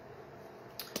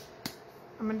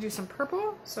 I'm going to do some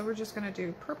purple. So we're just going to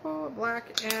do purple,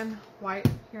 black, and white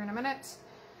here in a minute.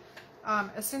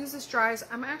 As soon as this dries,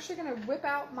 I'm actually going to whip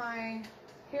out my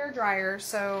hair dryer.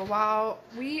 So while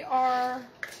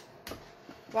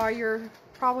you're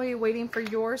probably waiting for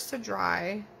yours to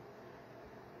dry,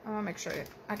 I'm going to make sure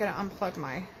I got to unplug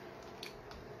my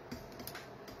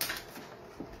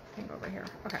thing over here.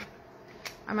 Okay.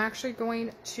 I'm actually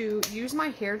going to use my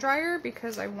hair dryer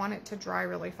because I want it to dry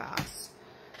really fast.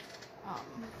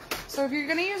 So if you're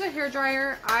going to use a hair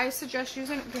dryer, I suggest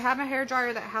using, if you have a hair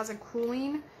dryer that has a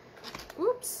cooling,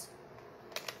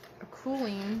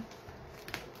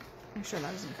 make sure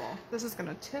that doesn't fall. This is going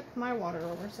to tip my water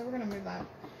over, so we're going to move that.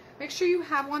 Make sure you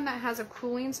have one that has a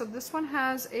cooling. So this one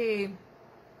has a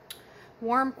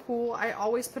warm cool. I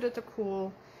always put it to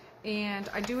cool. And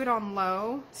I do it on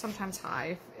low, sometimes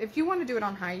high. If you want to do it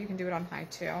on high, you can do it on high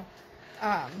too.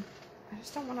 I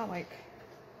just don't want to like,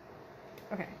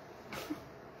 okay.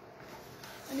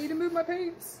 I need to move my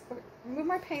paints. Okay. Move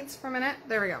my paints for a minute.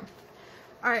 There we go.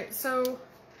 All right, so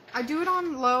I do it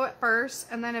on low at first,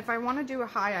 and then if I want to do a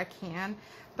high, I can.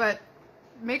 But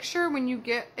make sure when you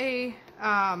get a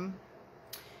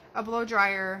blow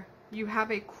dryer, you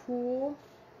have a cool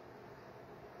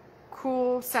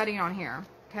setting on here.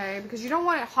 Okay, because you don't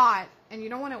want it hot and you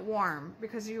don't want it warm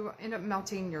because you end up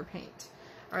melting your paint.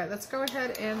 All right, let's go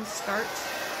ahead and start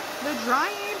the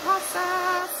drying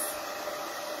process.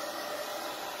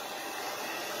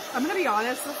 I'm going to be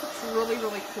honest, this looks really,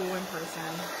 really cool in person.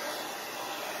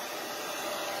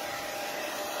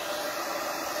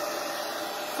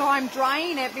 So I'm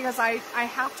drying it because I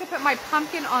have to put my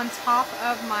pumpkin on top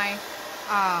of my,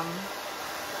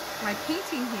 my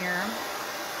painting here.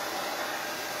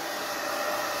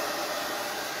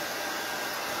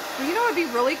 Well, you know what would be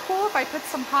really cool if I put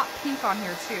some hot pink on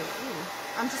here too. Ooh,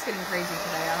 I'm just getting crazy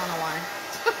today. I don't know why.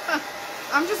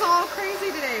 I'm just all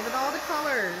crazy today with all the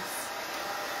colors.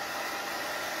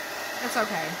 It's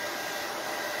okay.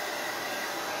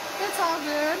 It's all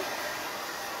good.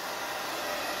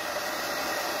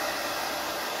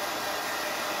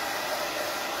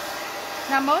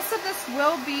 Now most of this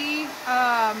will be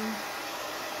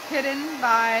hidden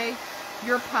by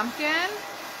your pumpkin,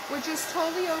 which is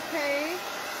totally okay.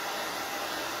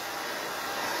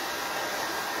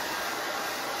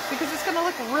 Because it's going to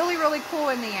look really, really cool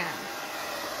in the end.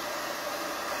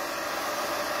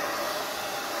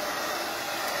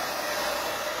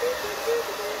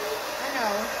 I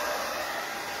know.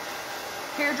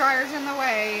 Hair dryer's in the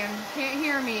way and can't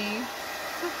hear me.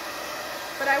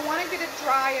 But I want to get it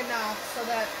dry enough so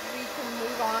that we can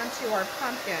move on to our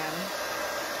pumpkin.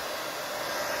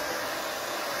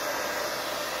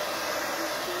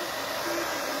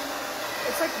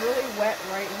 It's like really wet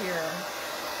right here.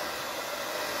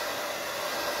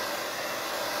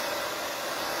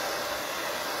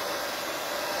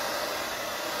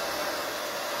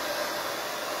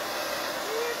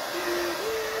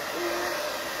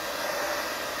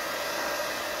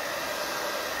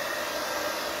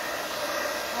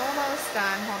 Almost almost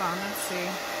done. Hold on, let's see.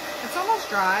 It's almost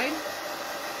dried.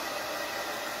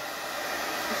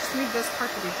 I just need this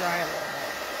part to be dry a little bit.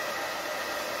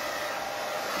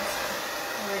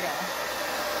 There we go.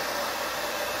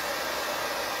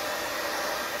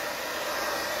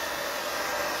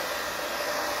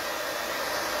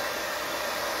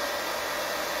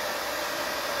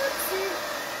 Let's see.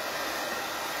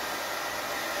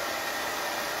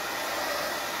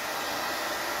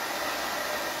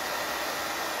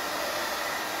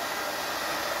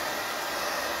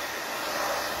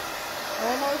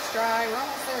 Almost dry. We're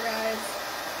almost there, guys.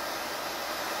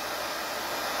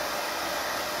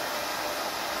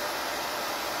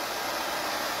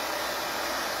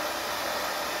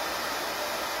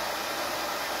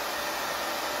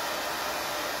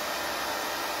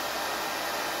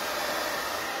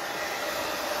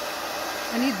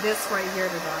 I need this right here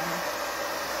to dry.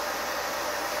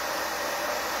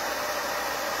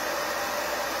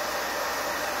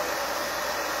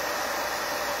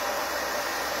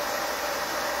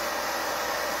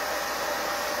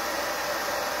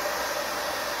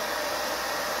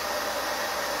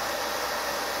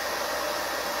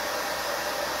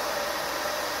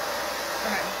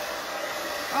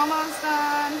 Almost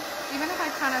done. Even if I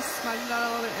kind of smudge it out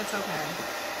a little bit, it's okay.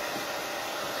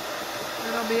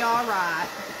 It'll be all right.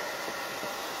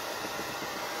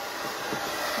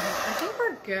 I think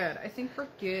we're good. I think we're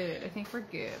good. I think we're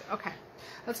good. Okay.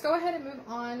 Let's go ahead and move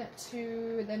on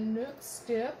to the next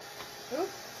step. Oop.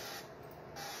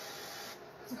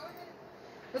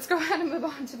 Let's go ahead and move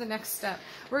on to the next step.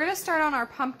 We're going to start on our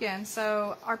pumpkin.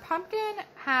 So our pumpkin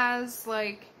has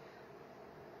like,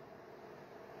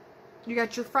 you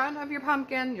got your front of your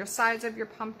pumpkin, your sides of your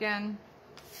pumpkin.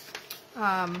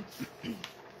 I'm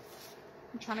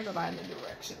trying to go by the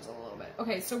directions a little bit.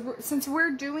 Okay, so since we're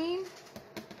doing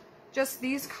just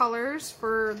these colors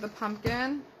for the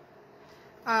pumpkin,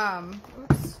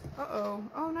 oops, uh-oh,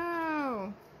 oh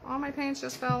no, all my paints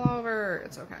just fell over.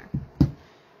 It's okay.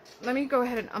 Let me go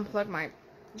ahead and unplug my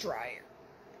dryer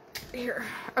here.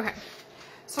 Okay,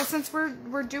 so since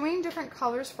we're doing different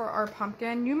colors for our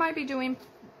pumpkin, you might be doing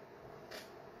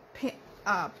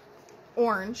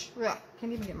orange. Ugh,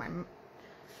 can't even get my...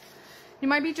 You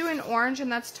might be doing orange,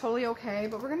 and that's totally okay,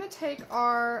 but we're going to take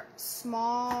our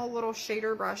small little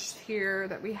shader brush here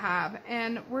that we have,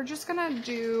 and we're just going to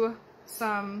do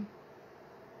some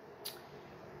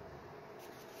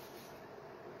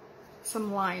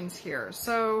lines here.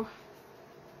 So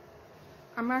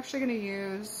I'm actually going to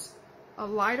use a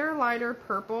lighter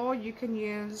purple. You can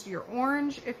use your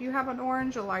orange if you have an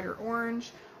orange, a lighter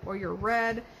orange, or your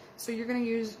red. So you're going to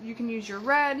use, you can use your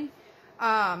red.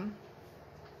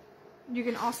 You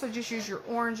can also just use your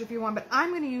orange if you want, but I'm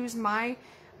going to use my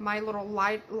little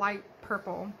light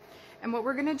purple. And what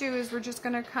we're going to do is we're just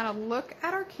going to kind of look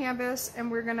at our canvas,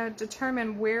 and we're going to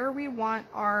determine where we want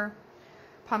our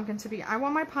pumpkin to be. I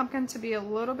want my pumpkin to be a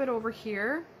little bit over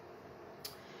here.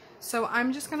 So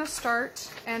I'm just going to start,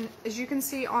 and as you can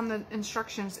see on the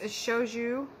instructions, it shows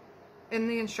you in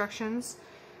the instructions,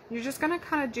 you're just going to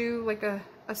kind of do like a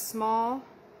small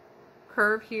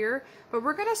curve here, but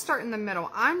we're going to start in the middle.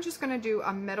 I'm just going to do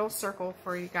a middle circle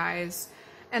for you guys,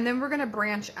 and then we're going to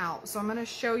branch out. So I'm going to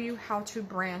show you how to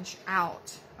branch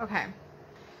out. Okay,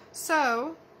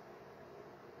 so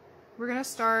we're going to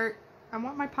start. I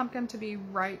want my pumpkin to be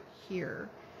right here.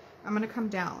 I'm going to come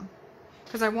down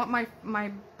because I want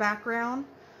my background.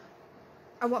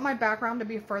 I want my background to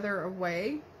be further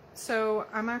away. So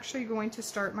I'm actually going to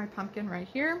start my pumpkin right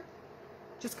here.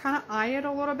 Just kind of eye it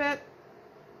a little bit.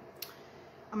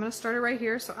 I'm going to start it right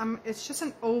here. So it's just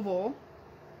an oval.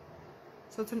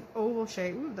 So it's an oval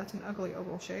shape. Ooh, that's an ugly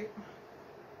oval shape.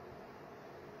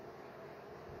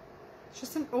 It's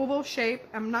just an oval shape.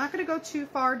 I'm not going to go too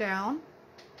far down.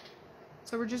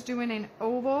 So we're just doing an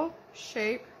oval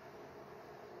shape.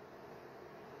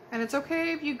 And it's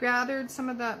okay if you gathered some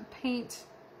of that paint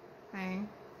thing.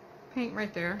 Paint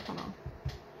right there. Hold on.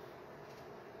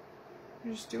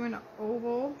 You're just doing an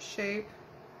oval shape.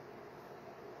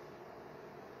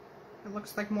 It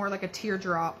looks like more like a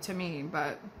teardrop to me,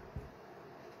 but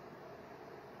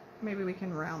maybe we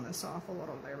can round this off a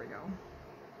little. There we go.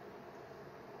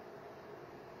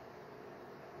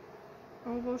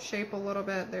 Oval shape a little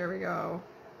bit. There we go.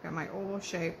 Got my oval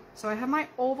shape. So I have my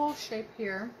oval shape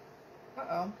here.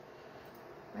 Uh-oh.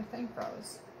 My thing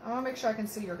froze. I want to make sure I can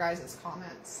see your guys'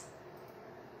 comments.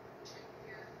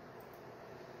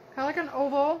 Kind of like an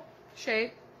oval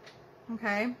shape.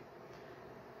 Okay. And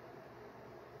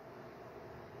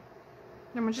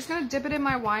I'm just going to dip it in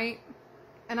my white.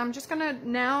 And I'm just going to,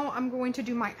 now I'm going to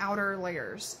do my outer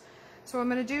layers. So what I'm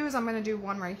going to do is I'm going to do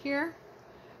one right here,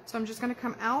 So I'm just going to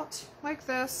come out like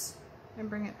this and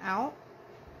bring it out.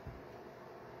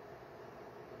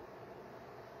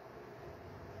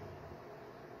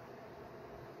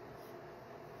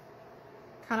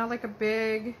 Kind of like a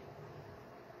big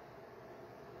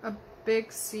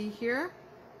C here.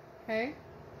 Okay.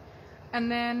 And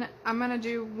then I'm going to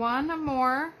do one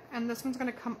more, and this one's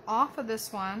going to come off of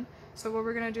this one. So what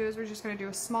we're going to do is we're just going to do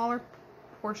a smaller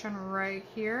portion right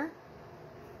here.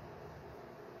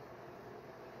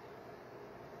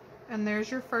 And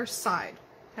there's your first side,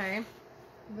 okay?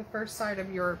 The first side of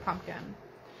your pumpkin.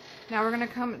 Now we're going to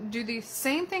come do the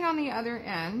same thing on the other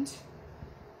end.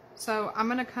 So I'm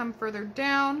going to come further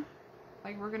down,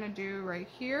 like we're going to do right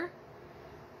here.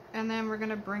 And then we're going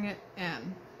to bring it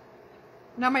in.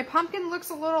 Now my pumpkin looks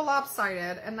a little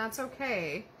lopsided, and that's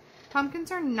okay.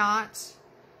 Pumpkins are not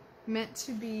meant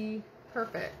to be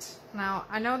perfect. Now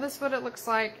I know this is what it looks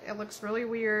like. It looks really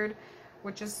weird,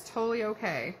 which is totally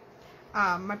okay.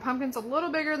 My pumpkin's a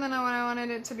little bigger than what I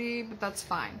wanted it to be, but that's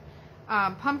fine.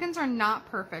 Pumpkins are not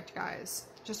perfect, guys.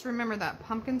 Just remember that.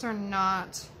 Pumpkins are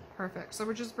not perfect. So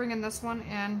we're just bringing this one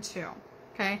in too.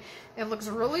 Okay? It looks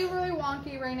really, really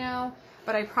wonky right now,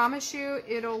 but I promise you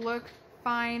it'll look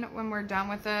fine when we're done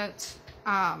with it.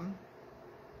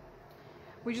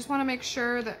 We just want to make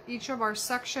sure that each of our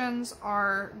sections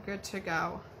are good to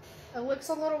go. It looks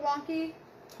a little wonky,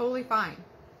 totally fine.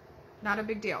 Not a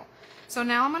big deal. So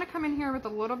now I'm going to come in here with a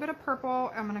little bit of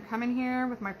purple. I'm going to come in here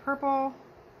with my purple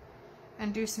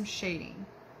and do some shading.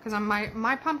 Because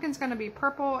my pumpkin's going to be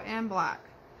purple and black.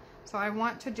 So I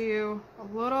want to do a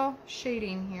little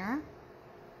shading here.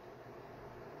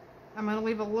 I'm going to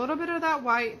leave a little bit of that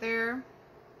white there.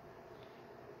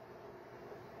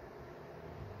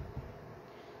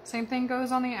 Same thing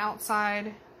goes on the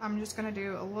outside. I'm just going to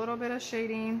do a little bit of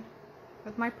shading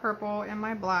with my purple and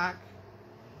my black.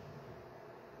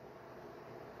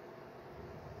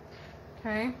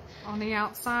 Okay, on the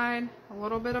outside, a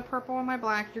little bit of purple and my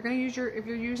black. You're going to use if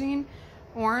you're using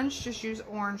orange, just use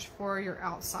orange for your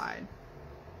outside.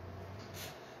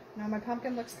 Now my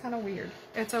pumpkin looks kind of weird.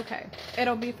 It's okay.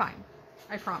 It'll be fine.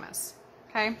 I promise.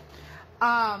 Okay.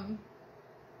 I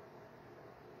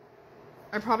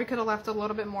probably could have left a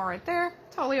little bit more right there.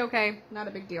 Totally okay. Not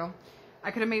a big deal. I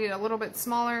could have made it a little bit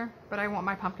smaller, but I want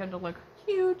my pumpkin to look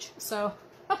huge. So,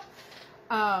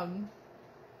 and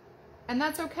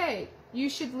that's okay. You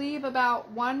should leave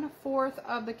about 1/4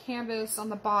 of the canvas on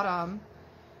the bottom,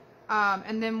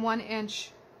 and then 1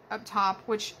 inch up top,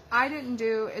 which I didn't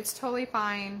do. It's totally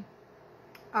fine,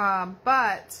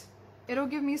 but it'll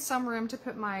give me some room to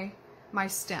put my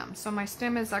stem. So my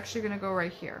stem is actually going to go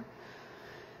right here.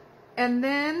 And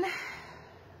then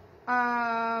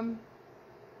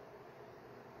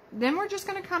we're just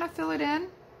going to kind of fill it in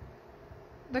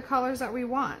the colors that we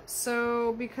want.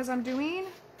 So because I'm doing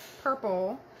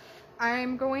purple,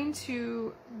 I'm going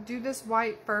to do this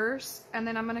white first, and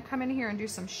then I'm going to come in here and do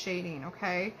some shading,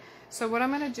 okay? So what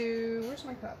I'm going to do, where's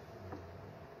my cup?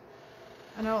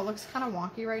 I know it looks kind of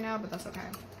wonky right now, but that's okay.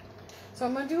 So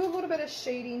I'm going to do a little bit of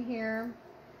shading here.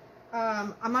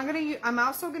 I'm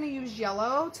also going to use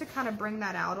yellow to kind of bring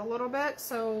that out a little bit.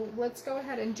 So let's go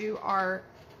ahead and do our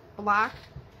black.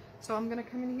 So I'm going to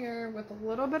come in here with a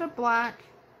little bit of black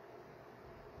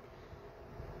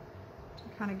to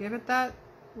kind of give it that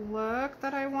look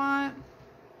that I want.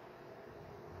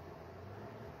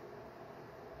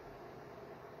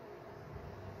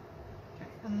 Okay,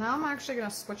 and now I'm actually going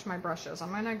to switch my brushes. I'm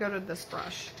going to go to this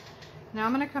brush. Now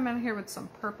I'm going to come in here with some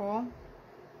purple.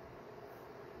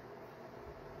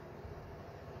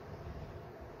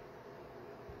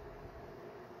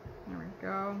 There we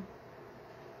go.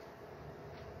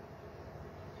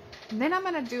 And then I'm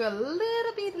going to do a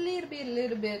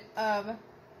little bit of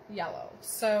yellow.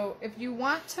 So if you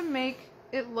want to make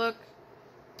it look,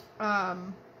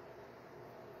 I'm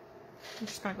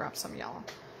just going to grab some yellow.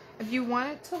 If you want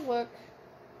it to look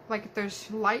like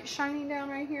there's light shining down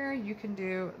right here, you can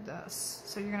do this.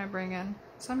 So you're going to bring in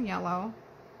some yellow.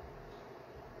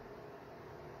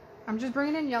 I'm just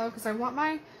bringing in yellow because I want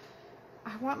my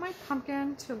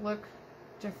pumpkin to look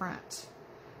different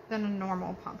than a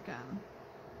normal pumpkin.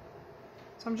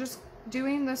 So I'm just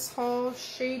doing this whole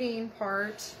shading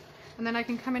part, and then I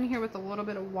can come in here with a little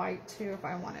bit of white too if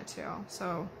I wanted to.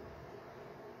 So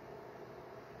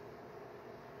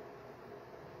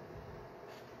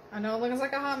I know it looks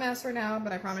like a hot mess right now,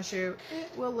 but I promise you it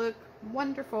will look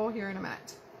wonderful here in a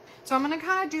minute. So I'm going to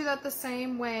kind of do that the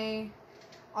same way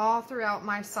all throughout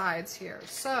my sides here.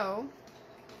 So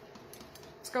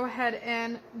let's go ahead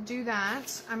and do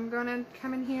that. I'm going to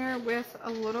come in here with a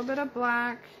little bit of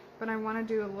black, but I want to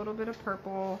do a little bit of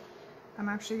purple. I'm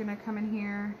actually going to come in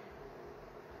here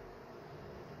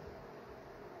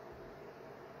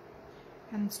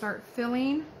and start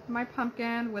filling my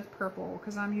pumpkin with purple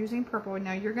because I'm using purple.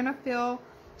 Now you're gonna fill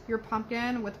your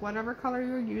pumpkin with whatever color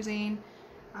you're using.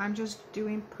 I'm just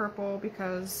doing purple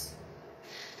because,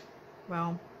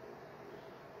 well,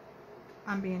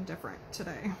 I'm being different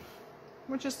today,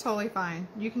 which is totally fine.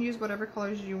 You can use whatever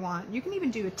colors you want. You can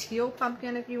even do a teal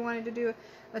pumpkin if you wanted to do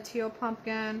a teal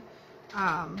pumpkin.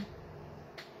 I'm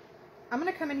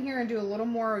gonna come in here and do a little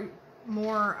more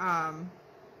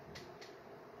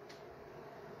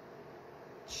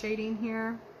shading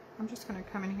here. I'm just gonna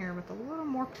come in here with a little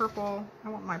more purple. I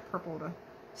want my purple to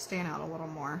stand out a little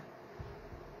more.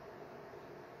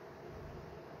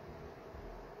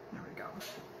 There we go.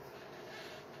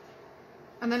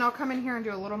 And then I'll come in here and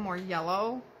do a little more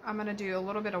yellow. I'm gonna do a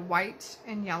little bit of white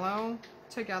and yellow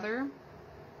together. I'm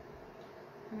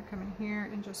gonna come in here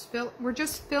and just fill, we're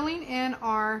just filling in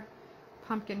our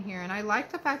pumpkin here. And I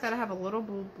like the fact that I have a little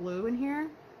blue in here,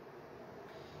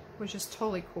 which is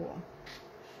totally cool.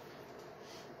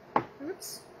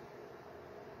 Oops.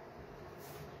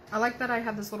 I like that I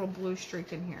have this little blue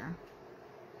streak in here.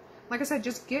 Like I said,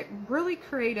 just get really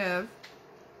creative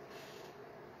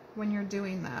when you're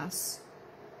doing this.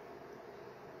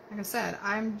 Like I said,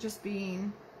 I'm just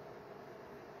being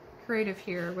creative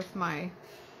here with my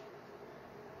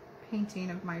painting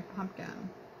of my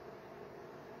pumpkin.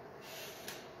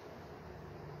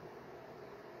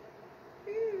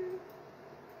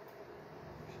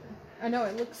 I know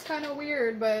it looks kind of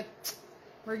weird, but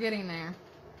we're getting there.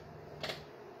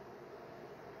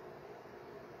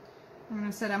 Like I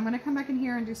said, I'm going to come back in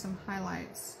here and do some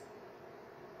highlights.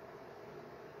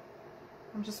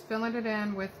 I'm just filling it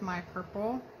in with my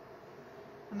purple.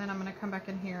 And then I'm going to come back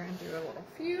in here and do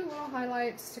a few little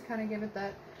highlights to kind of give it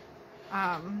that.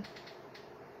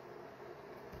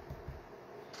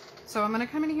 So I'm going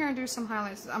to come in here and do some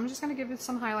highlights. I'm just going to give it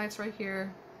some highlights right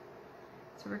here.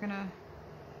 So we're going to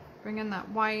bring in that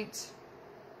white.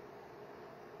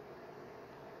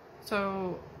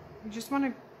 So you just want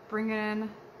to bring in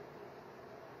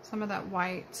some of that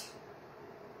white.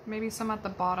 Maybe some at the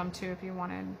bottom too if you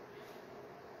wanted.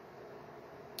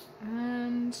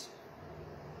 And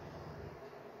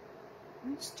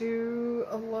let's do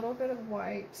a little bit of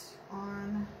white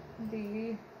on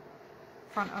the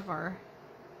front of our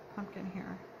pumpkin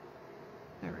here.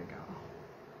 There we go.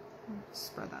 Let's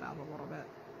spread that out a little bit.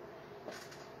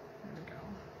 There we go.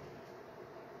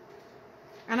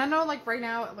 And I know like right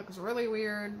now it looks really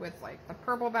weird with like the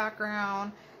purple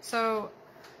background. So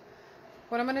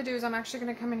what I'm going to do is I'm actually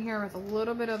going to come in here with a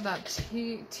little bit of that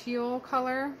teal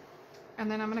color. And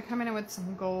then I'm going to come in with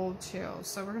some gold too.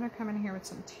 So we're going to come in here with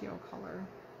some teal color.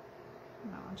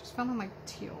 No, I'm just feeling like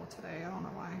teal today. I don't know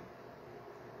why.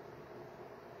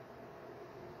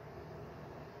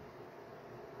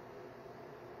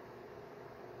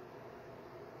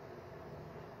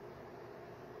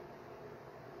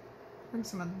 Bring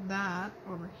some of that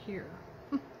over here.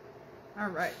 All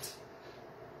right.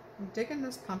 I'm digging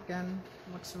this pumpkin.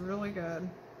 It looks really good.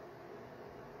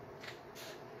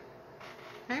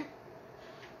 Okay.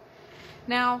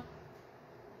 Now,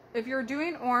 if you're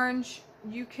doing orange,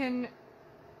 you can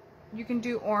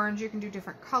do orange. You can do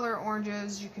different color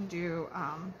oranges. You can do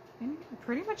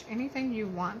pretty much anything you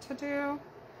want to do.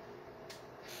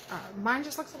 Mine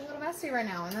just looks a little messy right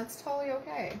now, and that's totally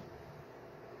okay.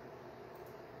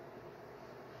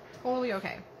 Totally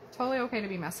okay. Totally okay to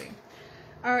be messy.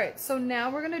 All right, so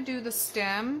now we're gonna do the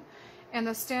stem. And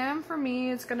the stem for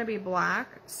me is going to be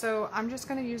black, so I'm just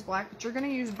going to use black, but you're going to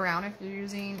use brown if you're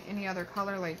using any other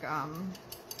color, like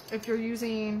if you're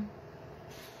using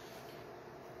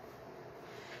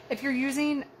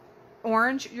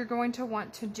orange, you're going to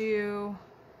want to do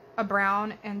a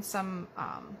brown and some,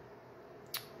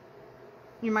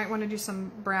 you might want to do some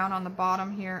brown on the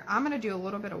bottom here. I'm going to do a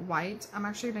little bit of white. I'm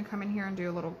actually going to come in here and do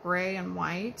a little gray and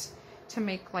white to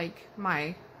make like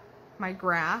my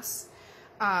grass.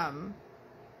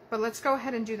 But let's go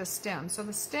ahead and do the stem. So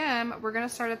the stem, we're going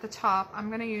to start at the top. I'm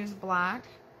going to use black.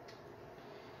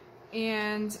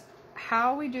 And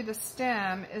how we do the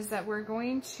stem is that we're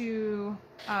going to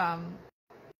kind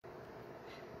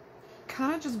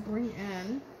of just bring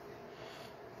in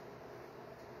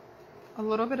a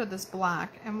little bit of this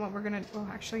black. And what we're going to, oh,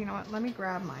 actually, you know what? Let me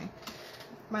grab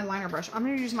my liner brush. I'm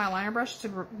going to use my liner brush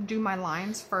to do my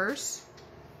lines first.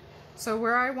 So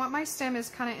where I want my stem is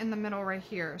kind of in the middle right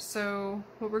here. So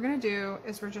what we're going to do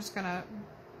is we're just going to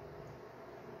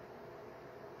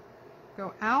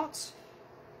go out.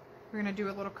 We're going to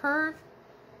do a little curve.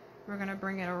 We're going to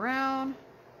bring it around.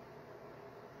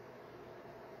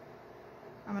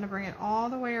 I'm going to bring it all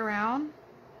the way around.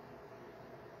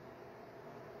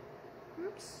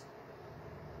 Oops.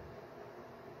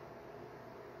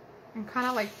 And kind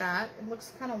of like that. It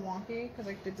looks kind of wonky because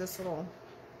I did this little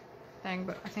thing,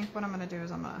 but I think what I'm going to do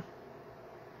is I'm going to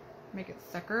make it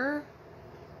thicker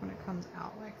when it comes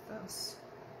out like this.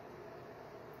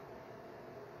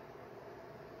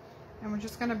 And we're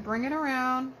just going to bring it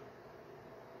around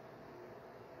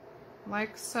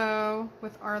like so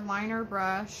with our liner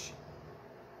brush.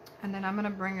 And then I'm going to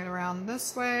bring it around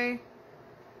this way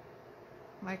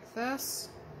like this.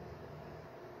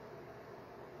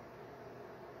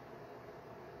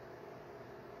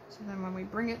 So then when we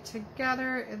bring it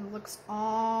together, it looks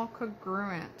all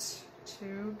congruent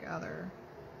together.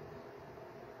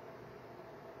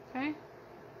 Okay?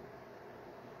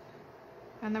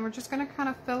 And then we're just going to kind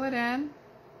of fill it in.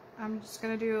 I'm just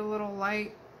going to do a little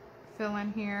light fill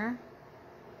in here.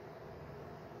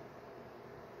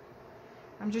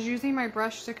 I'm just using my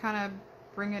brush to kind of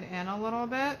bring it in a little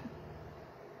bit.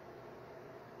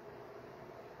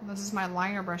 This is my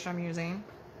liner brush I'm using.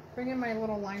 Bring in my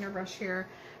little liner brush here.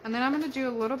 And then I'm going to do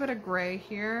a little bit of gray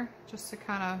here just to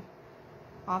kind of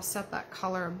offset that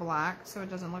color of black so it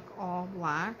doesn't look all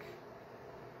black.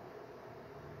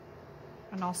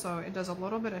 And also it does a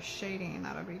little bit of shading.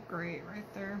 That'll be great right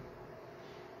there.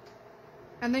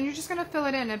 And then you're just going to fill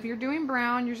it in. If you're doing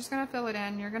brown, you're just going to fill it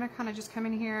in. You're going to kind of just come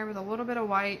in here with a little bit of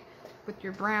white with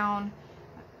your brown.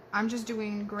 I'm just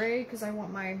doing gray because I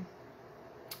want my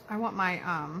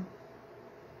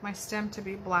my stem to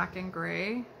be black and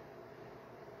gray.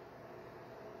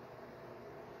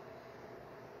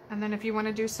 And then if you want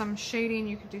to do some shading,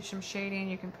 you can do some shading.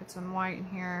 You can put some white in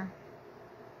here.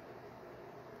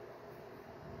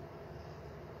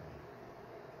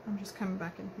 I'm just coming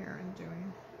back in here and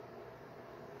doing.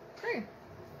 Great.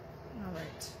 All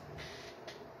right.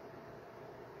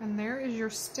 And there is your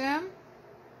stem.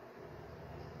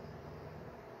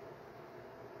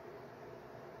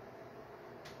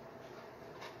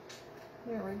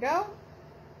 There we go.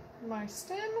 My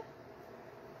stem.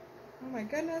 Oh my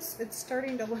goodness, it's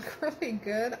starting to look really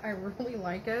good. I really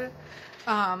like it.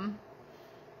 So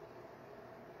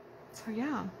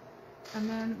yeah. And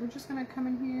then we're just gonna come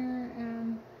in here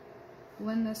and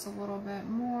blend this a little bit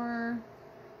more.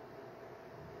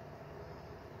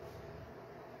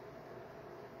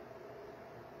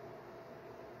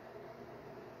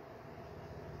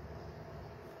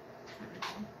 There we go.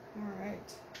 All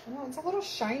right. Well, it's a little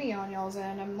shiny on y'all's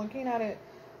end. I'm looking at it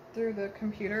through the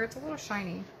computer. It's a little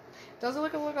shiny. Does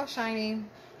look a little shiny.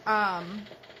 And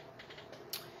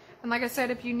like I said,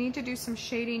 if you need to do some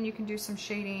shading, you can do some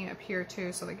shading up here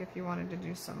too. So like if you wanted to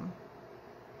do some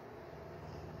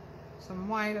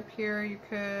white up here, you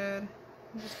could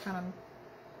just kind of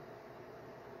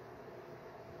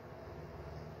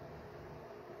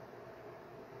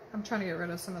I'm trying to get rid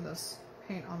of some of this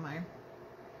paint on my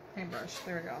paintbrush.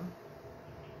 There we go.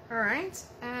 All right,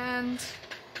 and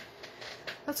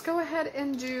let's go ahead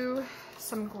and do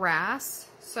some grass.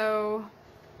 So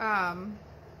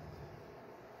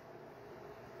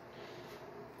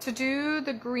to do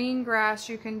the green grass,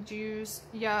 you can use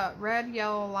red,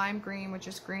 yellow, lime green, which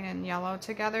is green and yellow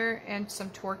together, and some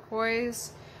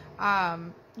turquoise.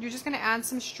 You're just going to add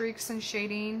some streaks and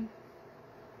shading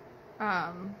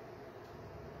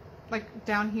like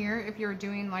down here if you're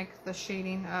doing like the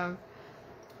shading of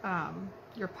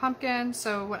your pumpkin.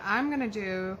 So what I'm going to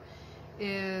do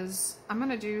is I'm going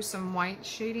to do some white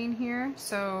shading here.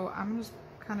 So I'm just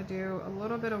kind of do a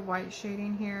little bit of white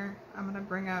shading here. I'm going to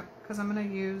bring up, because I'm going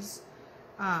to use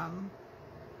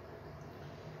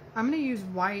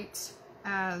white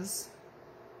as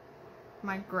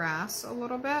my grass a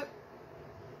little bit.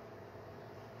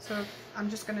 So I'm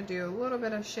just going to do a little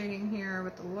bit of shading here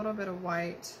with a little bit of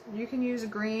white. You can use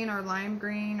green or lime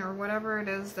green or whatever it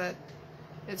is that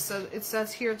it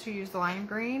says here to use the lime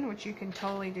green, which you can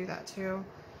totally do that too.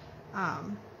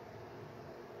 I'm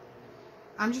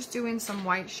just doing some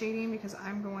white shading because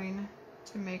I'm going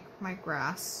to make my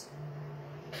grass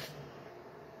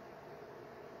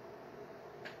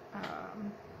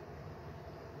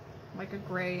like a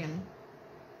gray and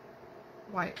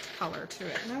white color to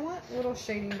it. And I want a little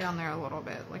shading down there a little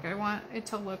bit. Like I want it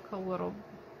to look a little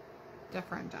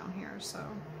different down here, so.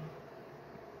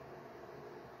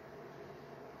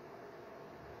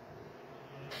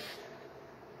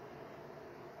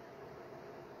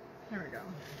 There we go.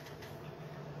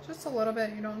 Just a little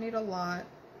bit, you don't need a lot.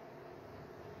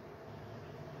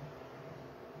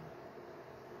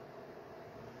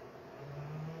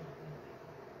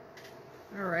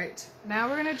 All right, now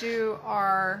we're gonna do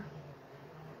our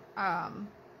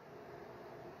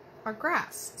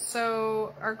grass.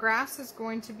 So our grass is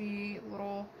going to be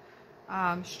little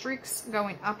streaks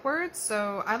going upwards.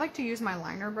 So I like to use my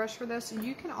liner brush for this.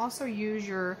 You can also use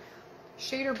your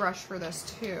shader brush for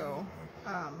this too.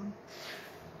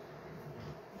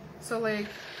 So like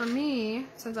for me,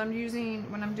 since I'm using,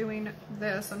 when I'm doing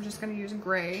this, I'm just going to use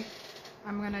gray.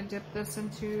 I'm going to dip this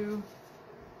into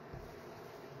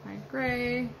my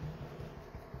gray.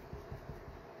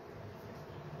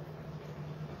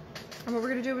 And what we're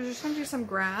going to do is just going to do some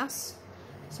grass.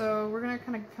 So we're going to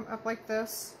kind of come up like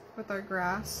this with our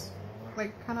grass.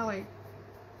 Like kind of like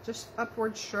just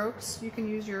upward strokes. You can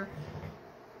use your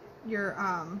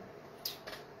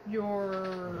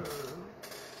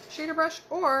shader brush,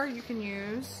 or you can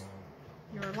use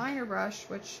your liner brush,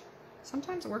 which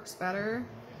sometimes works better.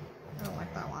 I don't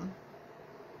like that one.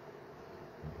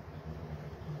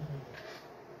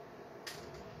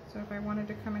 So if I wanted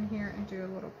to come in here and do a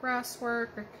little grass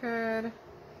work, I could.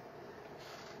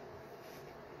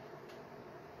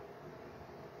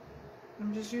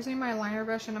 I'm just using my liner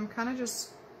brush and I'm kind of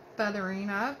just feathering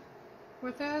up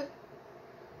with it.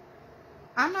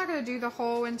 I'm not going to do the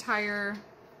whole entire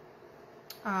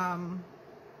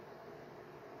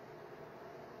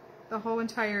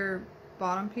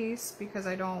bottom piece because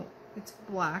it's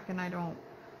black and I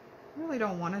really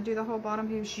don't want to do the whole bottom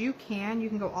piece. You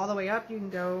can go all the way up, you can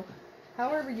go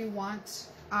however you want.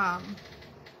 I'm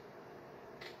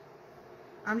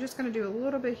just going to do a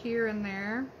little bit here and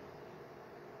there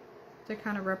to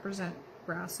kind of represent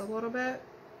grass a little bit.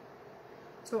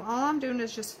 So all I'm doing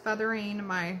is just feathering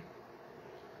my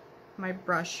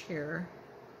brush here.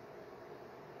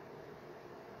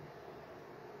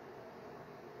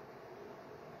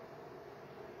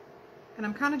 And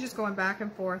I'm kind of just going back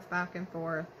and forth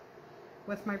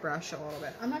with my brush a little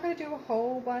bit. I'm not going to do a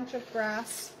whole bunch of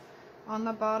grass on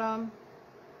the bottom.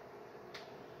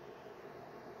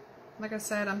 Like I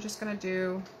said, I'm just going to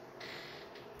do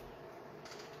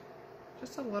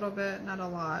just a little bit, not a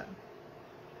lot.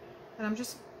 And I'm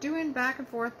just doing back and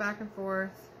forth.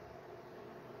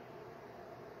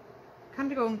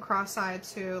 Kind of going cross-eyed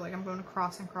too, like I'm going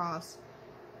cross and cross.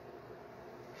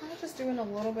 Kind of just doing a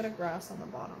little bit of grass on the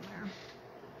bottom there.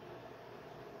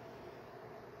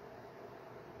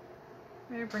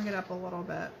 Maybe bring it up a little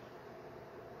bit.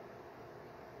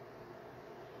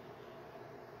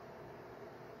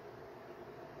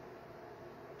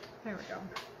 There we go.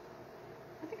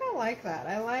 I think I like that.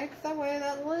 I like the way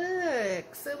that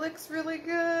looks. It looks really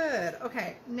good.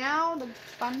 Okay, now the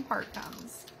fun part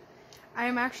comes. I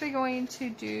am actually going to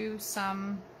do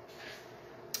some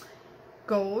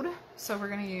gold. So we're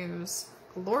going to use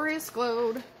Glorious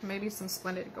Gold, maybe some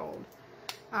Splendid Gold.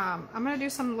 I'm going to do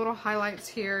some little highlights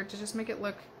here to just make it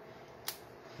look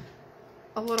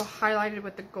a little highlighted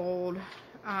with the gold.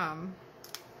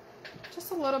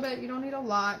 Just a little bit. You don't need a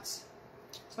lot.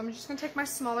 So I'm just going to take my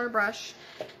smaller brush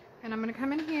and I'm going to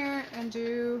come in here and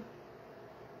do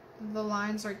the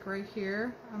lines like right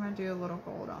here. I'm going to do a little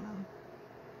gold on them.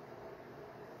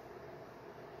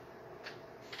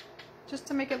 Just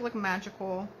to make it look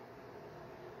magical.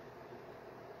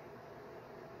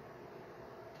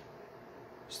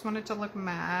 Just want it to look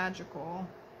magical.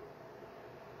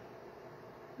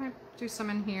 I might do some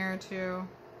in here too.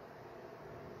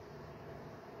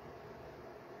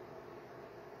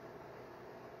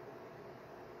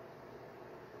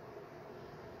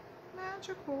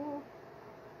 Magical.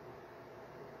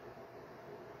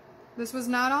 This was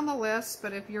not on the list,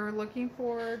 but if you're looking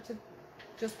for to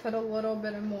just put a little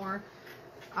bit of more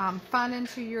fun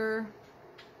into your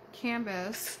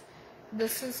canvas,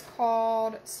 this is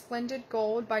called Splendid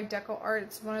Gold by Deco Art.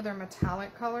 It's one of their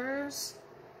metallic colors.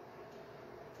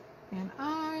 And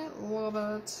I love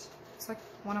it. It's like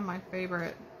one of my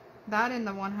favorite. That and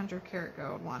the 100 karat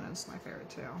gold one is my favorite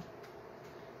too.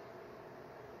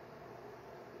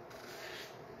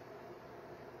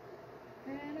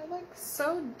 And it looks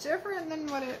so different than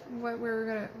what we were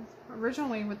gonna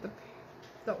originally with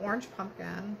the orange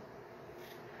pumpkin.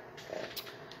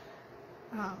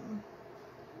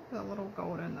 The little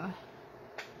gold in the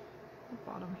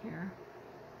bottom here.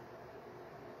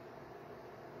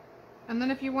 And then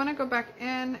if you want to go back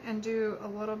in and do a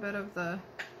little bit of the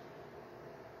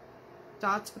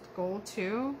dots with gold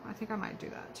too, I think I might do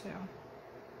that too.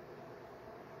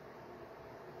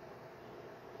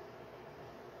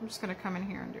 I'm just going to come in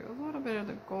here and do a little bit of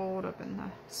the gold up in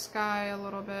the sky a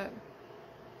little bit.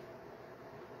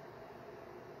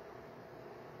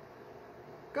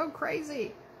 Go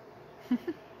crazy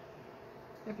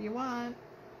if you want.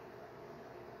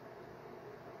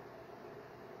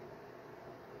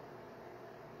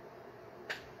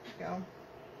 There you go.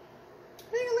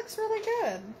 I think it looks really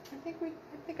good. I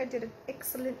think I did an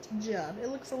excellent job. It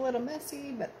looks a little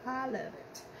messy, but I love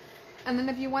it. And then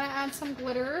if you want to add some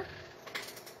glitter,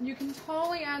 you can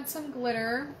totally add some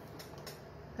glitter.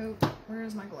 Oh, where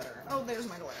is my glitter? Oh, there's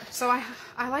my glitter. So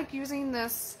I like using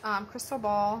this crystal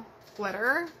ball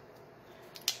glitter.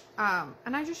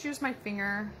 And I just use my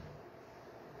finger.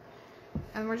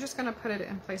 And we're just going to put it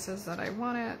in places that I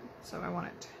want it. So I want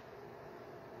it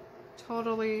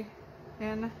totally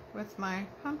in with my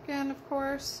pumpkin, of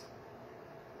course.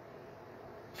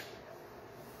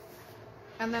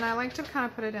 And then I like to kind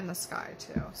of put it in the sky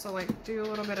too. So like do a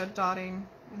little bit of dotting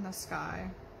in the sky.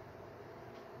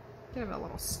 Give it a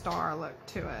little star look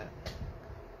to it.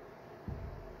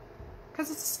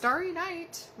 Because it's a starry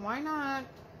night. Why not?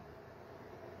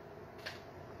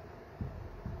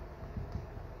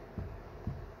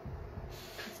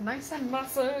 It's nice and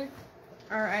messy.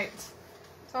 Alright.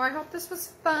 So I hope this was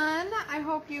fun. I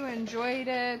hope you enjoyed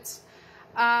it.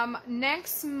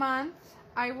 Next month,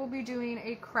 I will be doing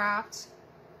a craft.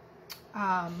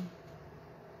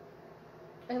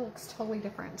 It looks totally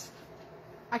different.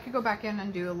 I could go back in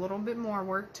and do a little bit more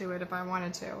work to it if I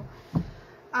wanted to.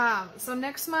 So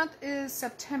next month is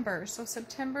September. So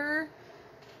September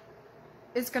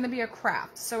is going to be a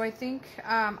craft. So I think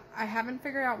I haven't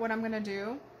figured out what I'm going to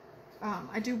do.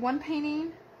 I do one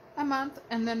painting a month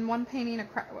and then one painting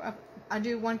I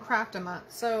do one craft a month.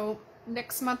 So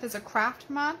next month is a craft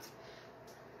month.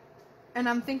 And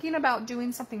I'm thinking about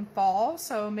doing something fall.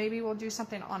 So maybe we'll do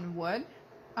something on wood.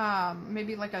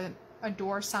 Maybe like a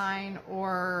door sign,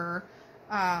 or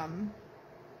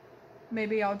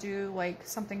maybe I'll do like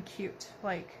something cute,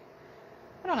 like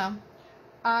I don't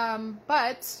know,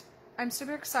 but I'm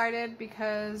super excited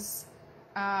because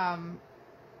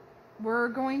we're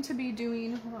going to be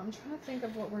doing, hold on, I'm trying to think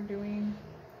of what we're doing.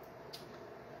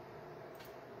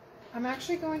 I'm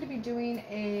actually going to be doing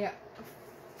a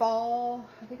fall,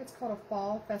 I think it's called a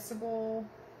fall festival.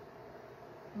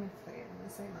 Let me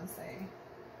say.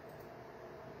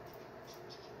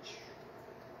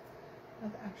 I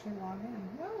have to actually log in.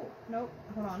 No, nope.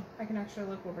 Hold on. I can actually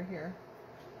look over here.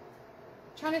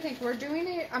 I'm trying to think.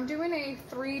 I'm doing a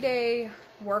 3-day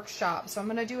workshop. So I'm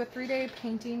gonna do a 3-day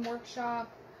painting workshop.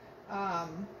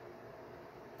 And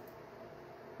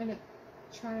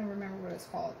trying to remember what it's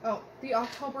called. Oh, the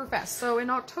Oktoberfest. So in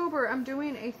October, I'm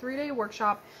doing a 3-day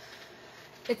workshop.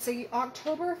 It's a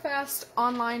Oktoberfest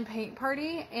online paint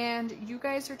party, and you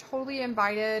guys are totally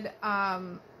invited.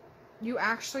 You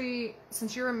actually,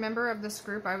 since you're a member of this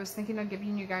group, I was thinking of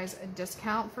giving you guys a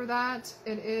discount for that.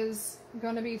 It is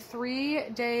going to be 3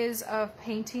 days of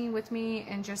painting with me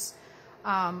and just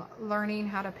learning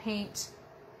how to paint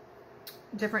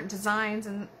different designs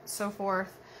and so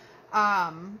forth.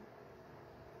 And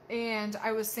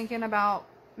I was thinking about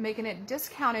making it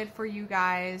discounted for you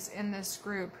guys in this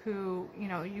group who, you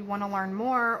know, you want to learn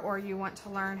more, or you want to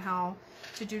learn how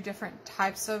to do different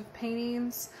types of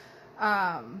paintings.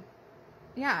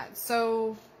 Yeah,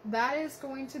 so that is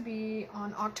going to be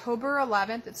on October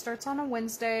 11th. It starts on a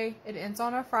Wednesday. It ends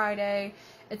on a Friday.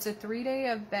 It's a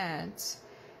 3-day event.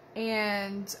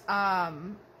 And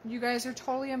you guys are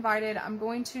totally invited. I'm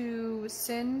going to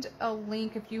send a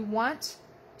link if you want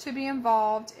to be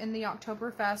involved in the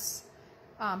Oktoberfest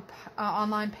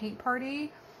online paint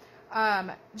party.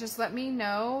 Just let me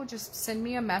know. Just send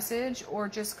me a message or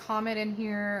just comment in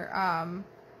here.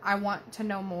 I want to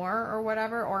know more or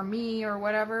whatever, or me or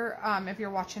whatever, if you're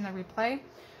watching the replay,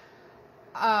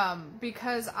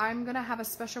 because I'm going to have a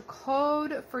special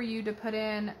code for you to put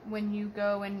in when you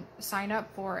go and sign up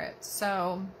for it.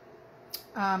 So,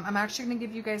 I'm actually going to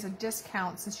give you guys a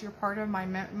discount since you're part of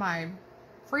my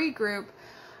free group.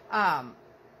 I'm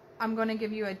going to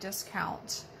give you a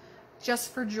discount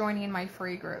just for joining my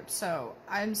free group. So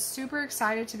I'm super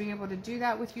excited to be able to do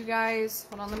that with you guys.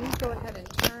 Hold on, let me go ahead and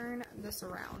turn this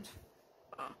around.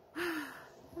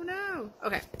 Oh no.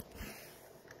 Okay.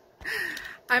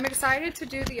 I'm excited to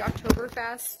do the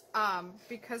Oktoberfest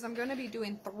because I'm going to be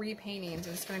doing 3 paintings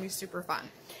and it's going to be super fun.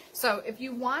 So if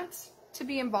you want to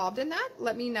be involved in that,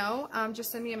 let me know.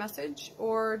 Just send me a message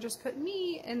or just put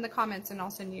me in the comments and I'll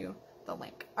send you the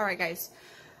link. Alright guys.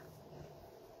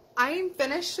 I'm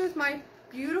finished with my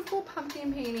beautiful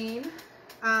pumpkin painting.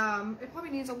 It probably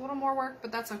needs a little more work,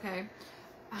 but that's okay.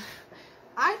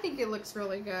 I think it looks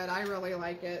really good. I really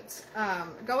like it.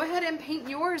 Go ahead and paint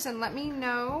yours and let me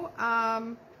know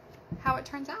how it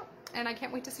turns out. And I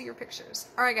can't wait to see your pictures.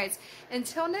 Alright guys,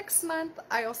 until next month,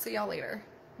 I'll see y'all later.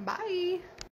 Bye!